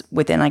 I was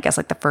within, I guess,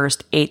 like the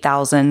first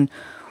 8,000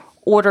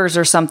 orders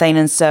or something.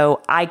 And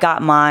so I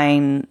got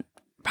mine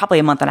probably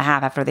a month and a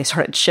half after they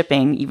started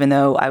shipping, even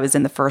though I was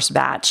in the first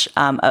batch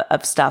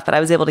of stuff. But I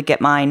was able to get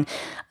mine.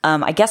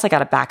 I guess I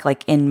got it back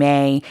like in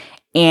May,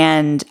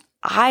 and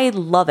I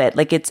love it.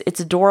 Like, it's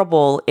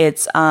adorable.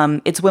 It's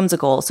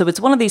whimsical. So it's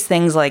one of these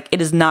things, like,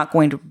 it is not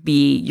going to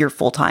be your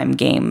full-time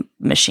game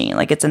machine.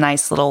 Like, it's a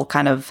nice little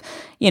kind of,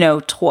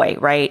 toy,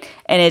 right?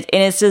 And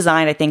it's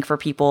designed, I think, for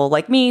people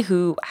like me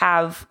who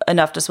have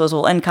enough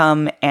disposable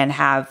income and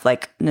have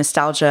like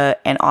nostalgia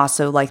and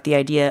also like the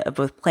idea of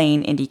both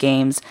playing indie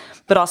games,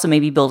 but also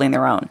maybe building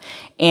their own.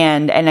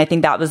 And I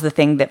think that was the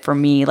thing that for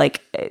me,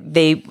 like,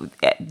 they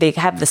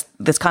have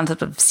this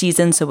concept of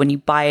season. So when you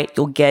buy it,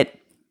 you'll get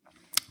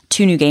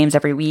 2 new games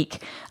every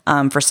week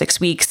for 6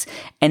 weeks,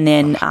 and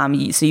then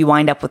so you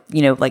wind up with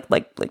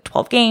like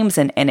 12 games,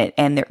 and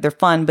they're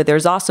fun. But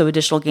there's also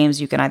additional games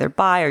you can either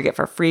buy or get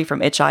for free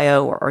from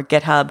itch.io or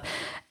GitHub,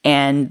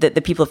 and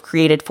the people have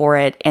created for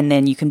it. And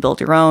then you can build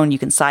your own. You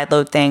can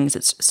sideload things.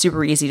 It's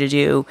super easy to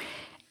do,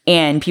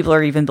 and people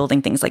are even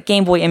building things like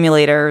Game Boy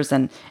emulators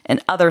and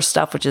other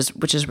stuff, which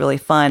is really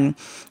fun.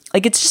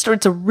 Like, it's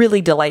a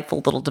really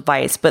delightful little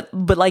device. But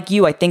like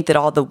you, I think that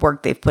all the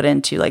work they've put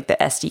into like the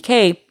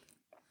SDK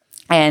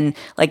and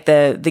like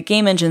the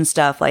game engine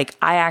stuff, like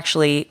I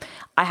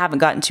haven't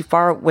gotten too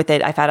far with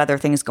it. I've had other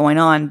things going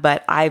on,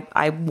 but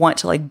I want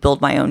to like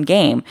build my own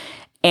game.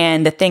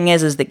 And the thing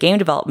is that game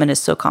development is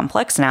so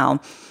complex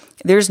now.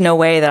 There's no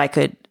way that I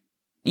could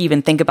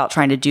even think about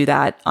trying to do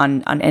that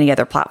on any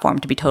other platform,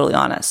 to be totally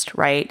honest,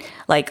 right?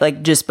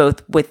 Like just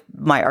both with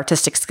my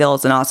artistic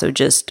skills and also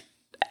just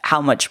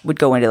how much would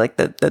go into like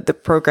the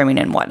programming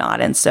and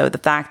whatnot. And so the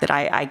fact that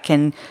I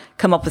can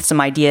come up with some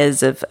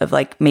ideas of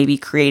like maybe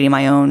creating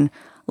my own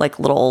like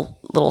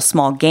little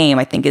small game,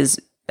 I think is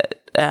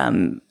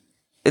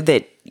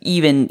that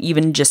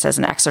even just as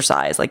an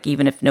exercise, like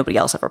even if nobody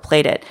else ever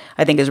played it,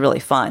 I think is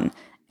really fun.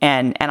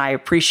 And I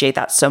appreciate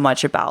that so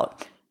much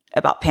about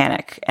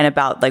Panic and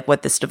about like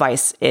what this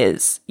device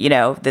is,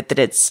 that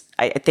it's,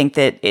 I think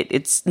that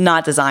it's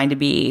not designed to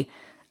be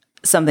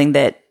something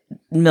that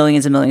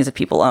millions and millions of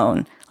people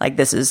own. Like,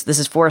 this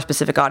is for a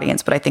specific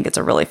audience, but I think it's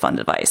a really fun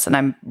device, and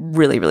I'm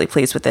really, really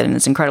pleased with it, and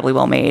it's incredibly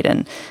well made.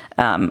 And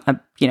I'm,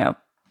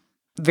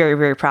 very,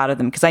 very proud of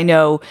them, because I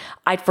know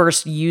I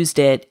first used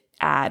it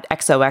at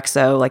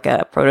XOXO, like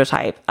a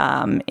prototype,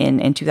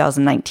 in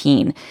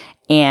 2019.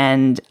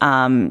 And,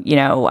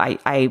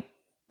 I've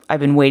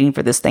been waiting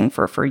for this thing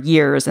for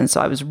years. And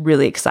so I was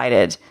really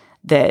excited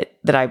that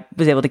I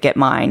was able to get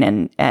mine,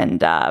 and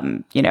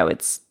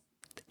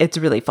it's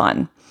really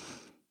fun.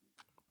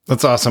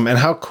 That's awesome. And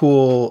how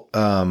cool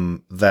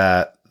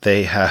that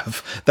they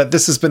have, that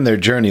this has been their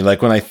journey.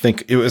 Like, when I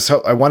think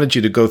I wanted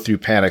you to go through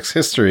Panic's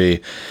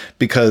history,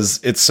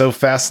 because it's so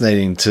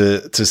fascinating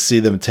to see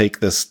them take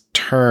this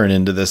turn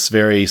into this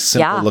very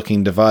simple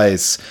looking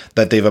device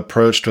that they've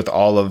approached with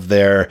all of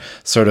their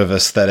sort of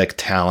aesthetic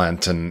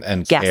talent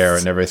and care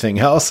and everything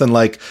else. And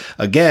like,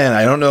 again,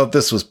 I don't know if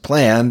this was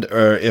planned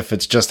or if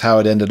it's just how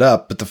it ended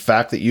up, but the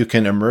fact that you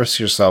can immerse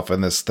yourself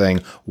in this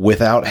thing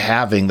without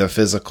having the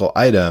physical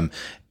item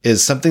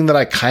is something that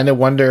I kind of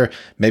wonder,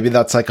 maybe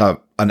that's like an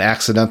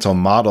accidental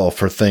model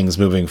for things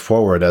moving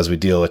forward as we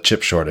deal with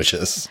chip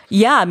shortages.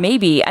 Yeah,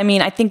 maybe. I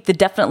mean, I think that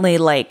definitely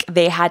like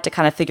they had to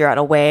kind of figure out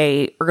a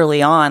way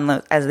early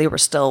on as they were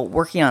still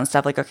working on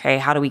stuff like, okay,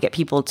 how do we get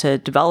people to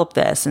develop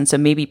this? And so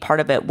maybe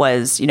part of it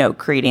was,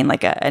 creating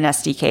like an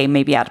SDK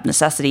maybe out of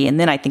necessity. And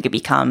then I think it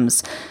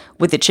becomes,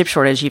 with the chip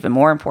shortage, even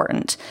more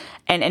important.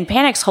 And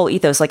Panic's whole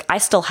ethos, like I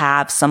still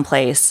have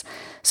someplace.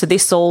 So they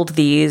sold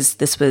these,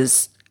 this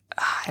was,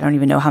 I don't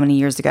even know how many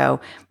years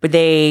ago, but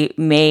they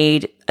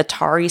made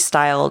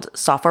Atari-styled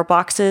software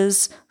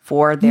boxes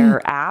for their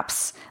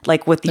apps,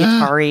 like with the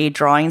Atari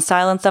drawing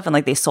style and stuff. And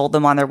like they sold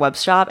them on their web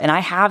shop, and I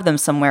have them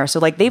somewhere. So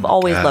like they've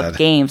always loved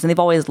games, and they've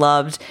always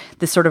loved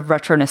this sort of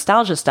retro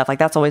nostalgia stuff. Like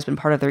that's always been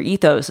part of their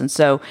ethos. And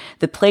so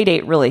the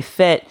Playdate really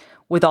fit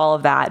with all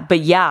of that.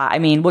 But yeah, I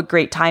mean, what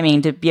great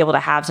timing to be able to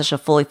have such a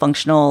fully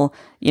functional,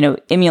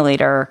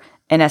 emulator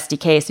and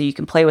SDK so you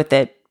can play with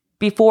it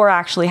before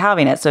actually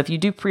having it. So if you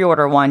do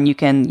pre-order one, you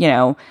can,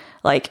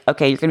 like,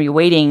 okay, you're going to be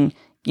waiting,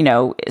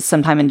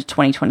 sometime into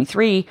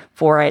 2023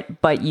 for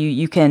it, but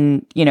you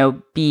can,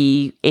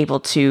 be able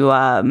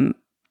to,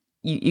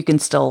 you can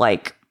still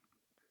like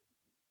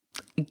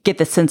get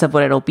the sense of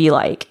what it'll be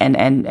like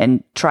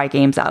and try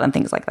games out and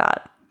things like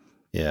that.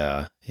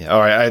 Yeah. Yeah. All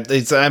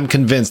right. I'm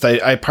convinced.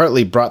 I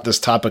partly brought this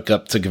topic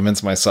up to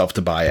convince myself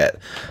to buy it.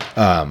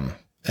 And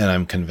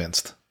I'm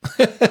convinced.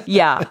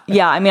 Yeah.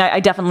 I mean,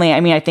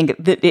 I think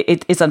that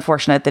it's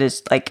unfortunate that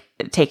it's like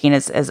taking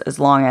as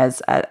long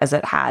as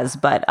it has,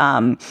 but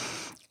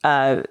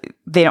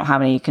they don't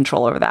have any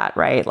control over that,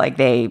 right? Like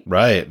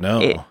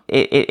no,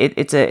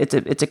 it's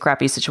a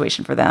crappy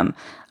situation for them,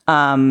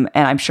 and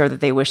I'm sure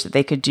that they wish that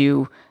they could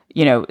do,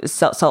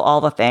 sell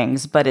all the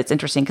things. But it's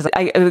interesting because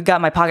I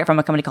got my Pocket from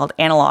a company called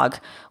Analog,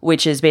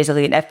 which is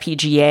basically an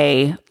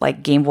FPGA,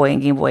 like Game Boy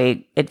and Game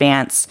Boy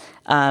Advance.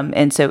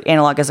 And so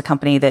Analog is a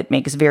company that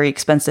makes very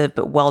expensive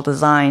but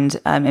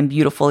well-designed and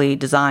beautifully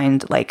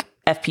designed like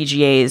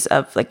FPGAs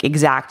of like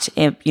exact,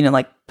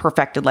 like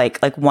perfected,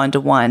 like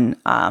one-to-one,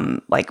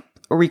 like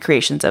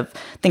recreations of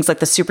things like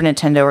the Super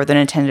Nintendo or the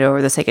Nintendo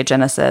or the Sega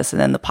Genesis. And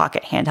then the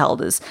Pocket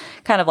handheld is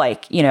kind of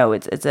like,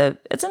 it's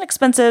an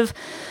expensive,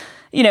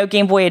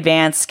 Game Boy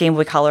Advance, Game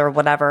Boy Color,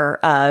 whatever.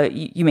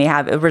 You may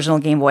have original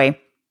Game Boy.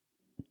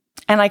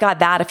 And I got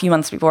that a few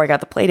months before I got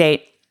the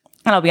Playdate.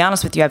 And I'll be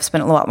honest with you, I've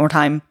spent a lot more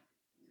time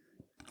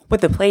with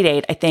the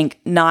Playdate. I think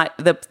not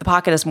the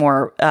Pocket is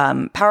more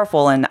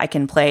powerful, and I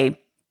can play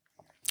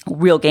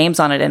real games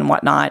on it and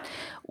whatnot.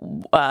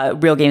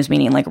 Real games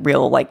meaning like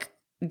real like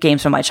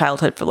games from my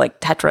childhood for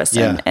like Tetris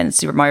and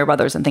Super Mario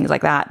Brothers and things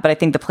like that. But I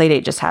think the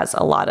Playdate just has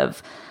a lot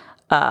of,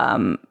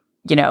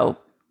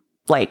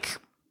 like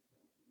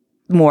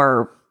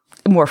more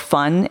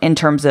fun in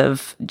terms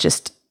of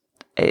just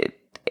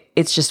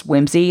it's just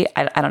whimsy.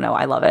 I don't know.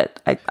 I love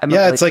it. I'm yeah,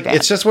 really it's like fan.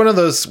 it's just one of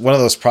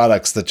those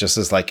products that just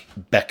is like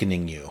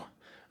beckoning you.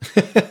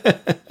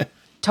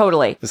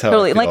 Totally.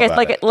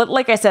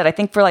 Like I said, I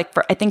think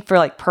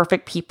for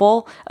perfect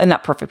people,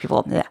 not perfect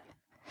people. Yeah.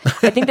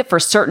 I think that for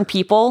certain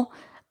people,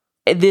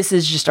 this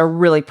is just a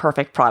really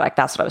perfect product.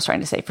 That's what I was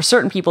trying to say. For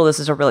certain people, this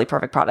is a really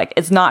perfect product.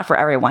 It's not for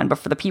everyone, but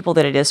for the people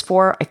that it is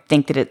for, I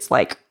think that it's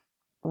like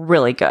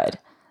really good.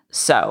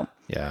 So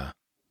yeah,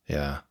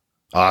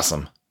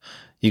 awesome.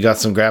 You got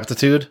some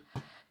gratitude?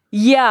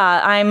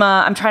 Yeah,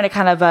 I'm trying to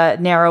kind of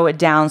narrow it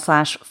down /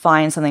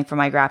 find something for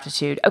my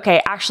gratitude.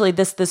 Okay, actually,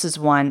 this is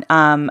one.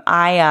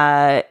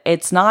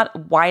 It's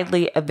not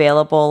widely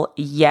available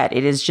yet.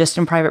 It is just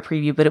in private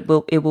preview, but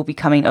it will be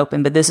coming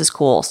open. But this is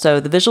cool. So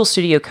the Visual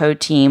Studio Code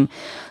team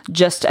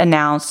just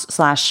announced /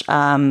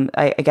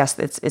 I guess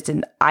it's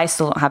in. I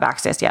still don't have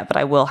access yet, but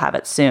I will have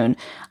it soon.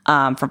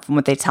 From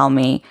what they tell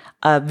me,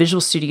 Visual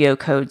Studio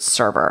Code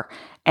server.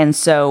 And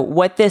so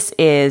what this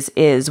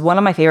is one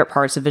of my favorite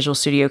parts of Visual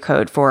Studio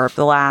Code for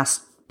the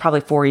last probably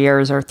 4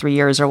 years or 3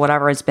 years or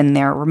whatever has been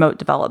their remote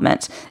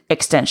development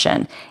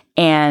extension.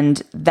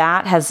 And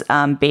that has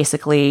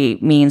basically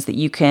means that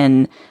you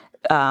can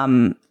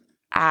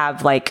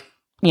have like,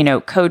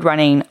 code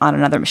running on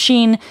another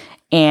machine,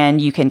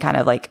 and you can kind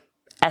of like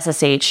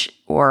SSH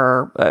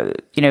or,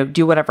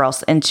 do whatever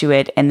else into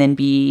it, and then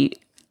be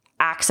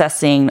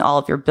accessing all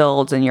of your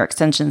builds and your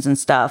extensions and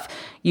stuff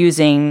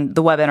using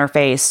the web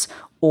interface,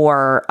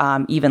 or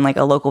even like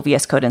a local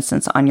VS Code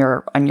instance on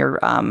your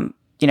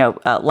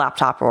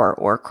laptop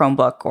or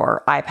Chromebook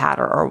or iPad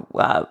or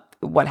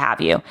what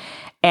have you.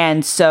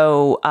 And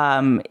so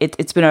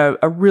it's been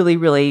a really,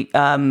 really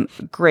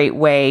great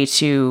way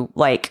to,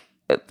 like,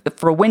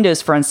 for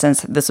Windows, for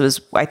instance. This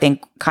was, I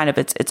think, kind of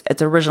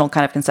its original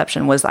kind of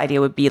conception was the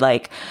idea would be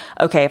like,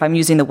 okay, if I'm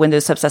using the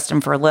Windows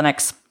subsystem for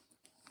Linux,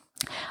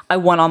 I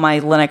want all my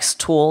Linux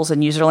tools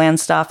and userland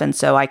stuff. And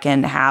so I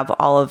can have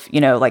all of,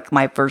 like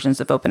my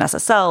versions of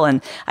OpenSSL,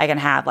 and I can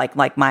have like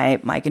my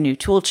GNU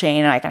tool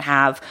chain, and I can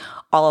have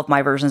all of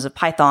my versions of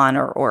Python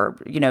or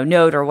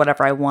Node or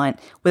whatever I want,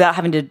 without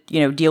having to,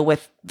 deal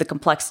with the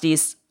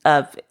complexities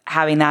of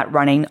having that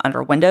running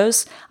under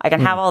Windows. I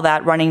can have all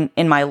that running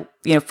in my,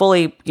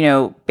 fully,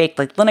 baked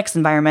like Linux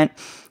environment,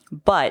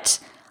 but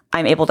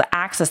I'm able to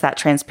access that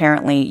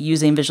transparently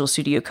using Visual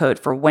Studio Code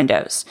for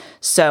Windows.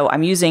 So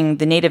I'm using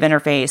the native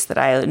interface that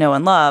I know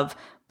and love,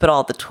 but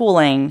all the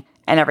tooling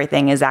and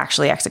everything is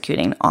actually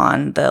executing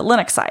on the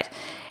Linux side.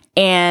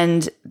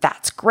 And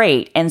that's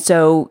great. And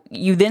so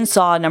you then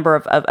saw a number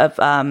of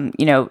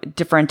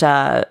different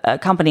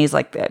companies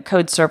like the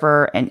Code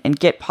Server and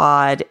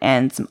Gitpod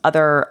and some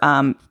other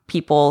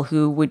people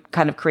who would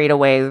kind of create a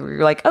way where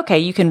you're like, okay,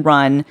 you can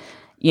run,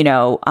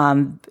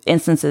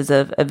 instances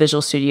of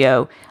Visual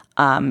Studio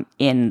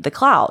in the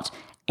cloud.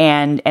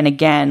 And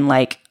again,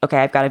 like, okay,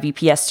 I've got a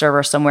VPS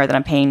server somewhere that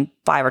I'm paying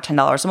 $5 or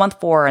 $10 a month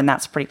for, and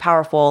that's pretty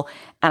powerful.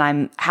 And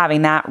I'm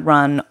having that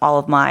run all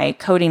of my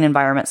coding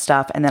environment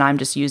stuff. And then I'm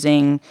just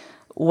using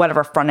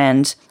whatever front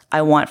end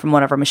I want from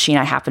whatever machine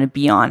I happen to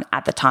be on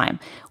at the time,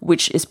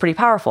 which is pretty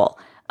powerful.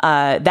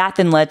 That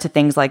then led to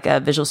things like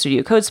Visual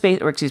Studio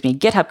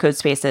GitHub Code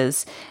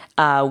Spaces,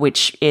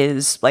 which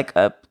is like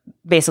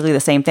basically the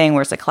same thing,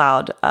 where it's a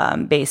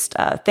cloud-based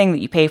thing that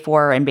you pay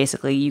for, and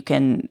basically you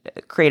can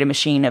create a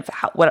machine of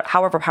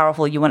however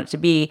powerful you want it to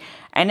be,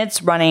 and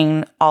it's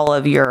running all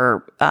of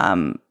your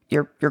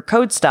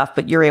code stuff,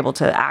 but you're able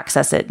to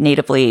access it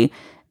natively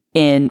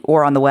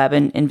or on the web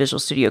in Visual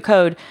Studio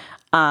Code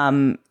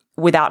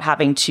without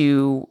having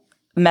to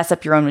mess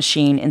up your own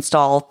machine,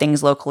 install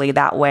things locally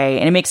that way.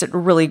 And it makes it a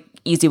really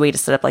easy way to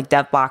set up like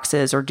dev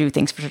boxes or do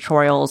things for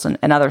tutorials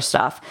and other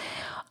stuff.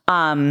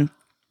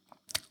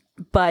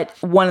 But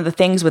one of the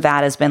things with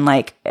that has been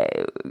like,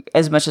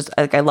 as much as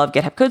like I love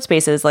GitHub Code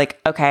Spaces, like,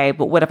 okay,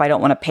 but what if I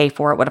don't want to pay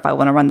for it? What if I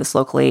want to run this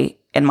locally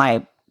in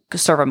my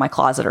server in my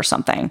closet or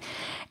something?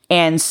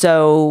 And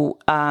so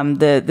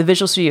the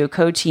Visual Studio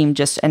Code team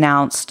just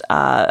announced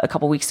a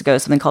couple weeks ago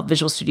something called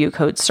Visual Studio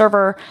Code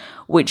Server,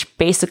 which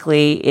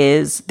basically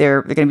is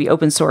they're going to be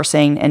open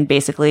sourcing and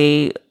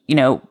basically,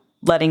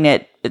 letting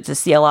it's a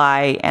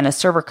CLI and a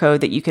server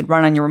code that you could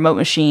run on your remote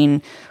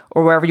machine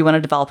or wherever you want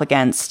to develop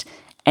against.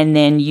 And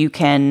then you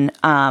can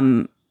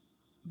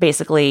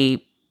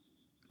basically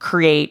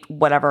create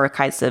whatever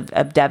kinds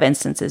of dev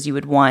instances you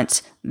would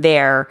want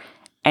there,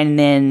 and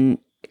then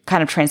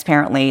kind of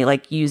transparently,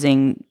 like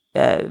using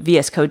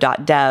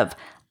vscode.dev,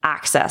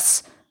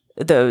 access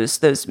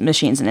those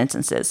machines and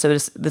instances. So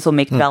this will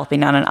make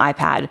developing on an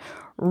iPad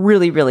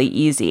really, really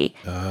easy.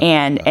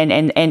 And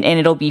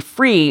it'll be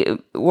free,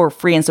 or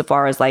free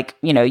insofar as like,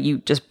 you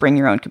just bring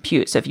your own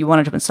compute. So if you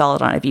wanted to install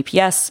it on a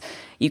VPS,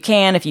 you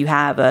can. If you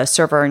have a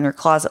server in your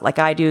closet like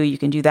I do, you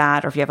can do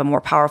that. Or if you have a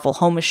more powerful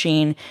home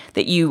machine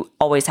that you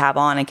always have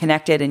on and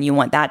connected, and you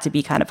want that to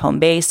be kind of home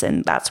base,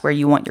 and that's where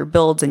you want your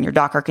builds and your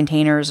Docker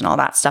containers and all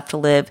that stuff to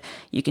live,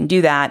 you can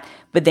do that.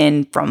 But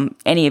then from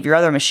any of your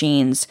other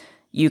machines,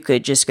 you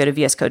could just go to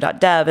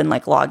vscode.dev and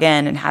like log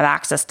in and have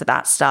access to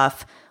that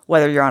stuff,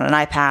 whether you're on an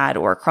iPad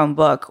or a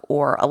Chromebook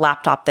or a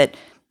laptop that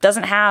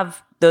doesn't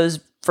have those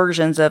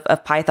versions of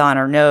Python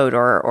or Node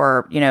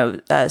or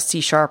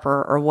C#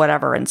 or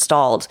whatever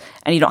installed,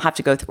 and you don't have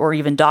to go through, or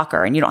even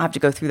Docker, and you don't have to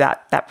go through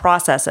that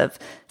process of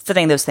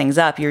setting those things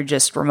up. You're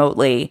just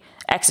remotely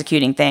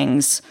executing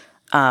things,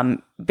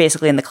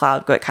 basically in the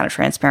cloud, kind of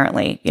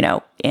transparently,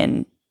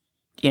 in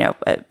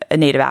a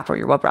native app or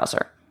your web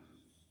browser.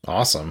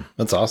 Awesome.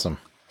 That's awesome.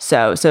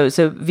 So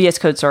VS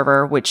Code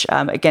Server, which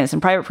again, it's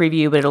in private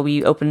preview, but it'll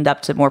be opened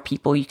up to more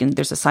people.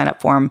 There's a sign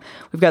up form.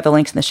 We've got the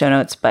links in the show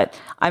notes, but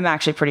I'm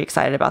actually pretty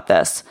excited about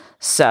this.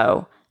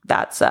 So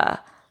that's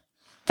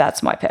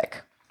my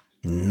pick.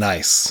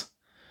 Nice.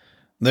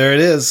 There it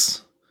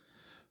is.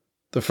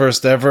 The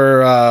first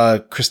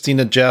ever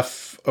Christina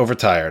Jeff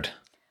overtired.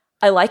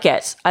 I like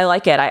it.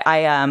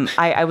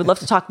 I would love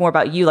to talk more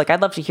about you. Like,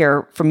 I'd love to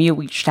hear from you.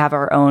 We should have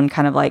our own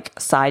kind of like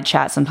side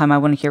chat sometime. I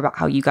want to hear about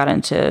how you got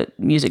into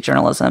music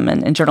journalism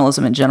and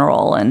journalism in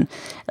general. And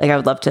like, I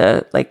would love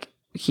to like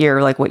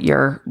hear like what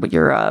your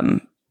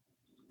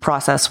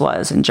process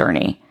was and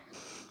journey.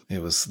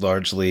 It was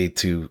largely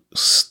to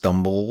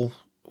stumble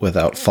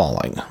without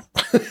falling,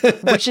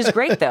 which is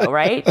great though,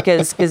 right?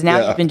 Because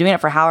now you've been doing it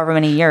for however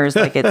many years.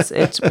 Like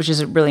it's which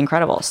is really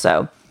incredible.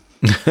 So.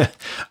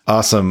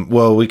 Awesome.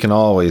 Well, we can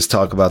always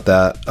talk about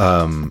that.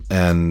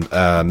 And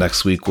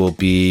next week we'll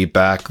be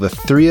back, the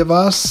three of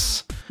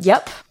us.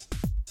 Yep.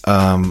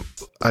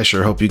 I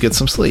sure hope you get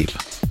some sleep.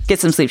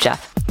 Get some sleep,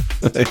 Jeff.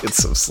 Get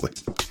some sleep.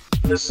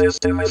 The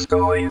system is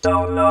going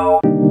down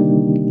now.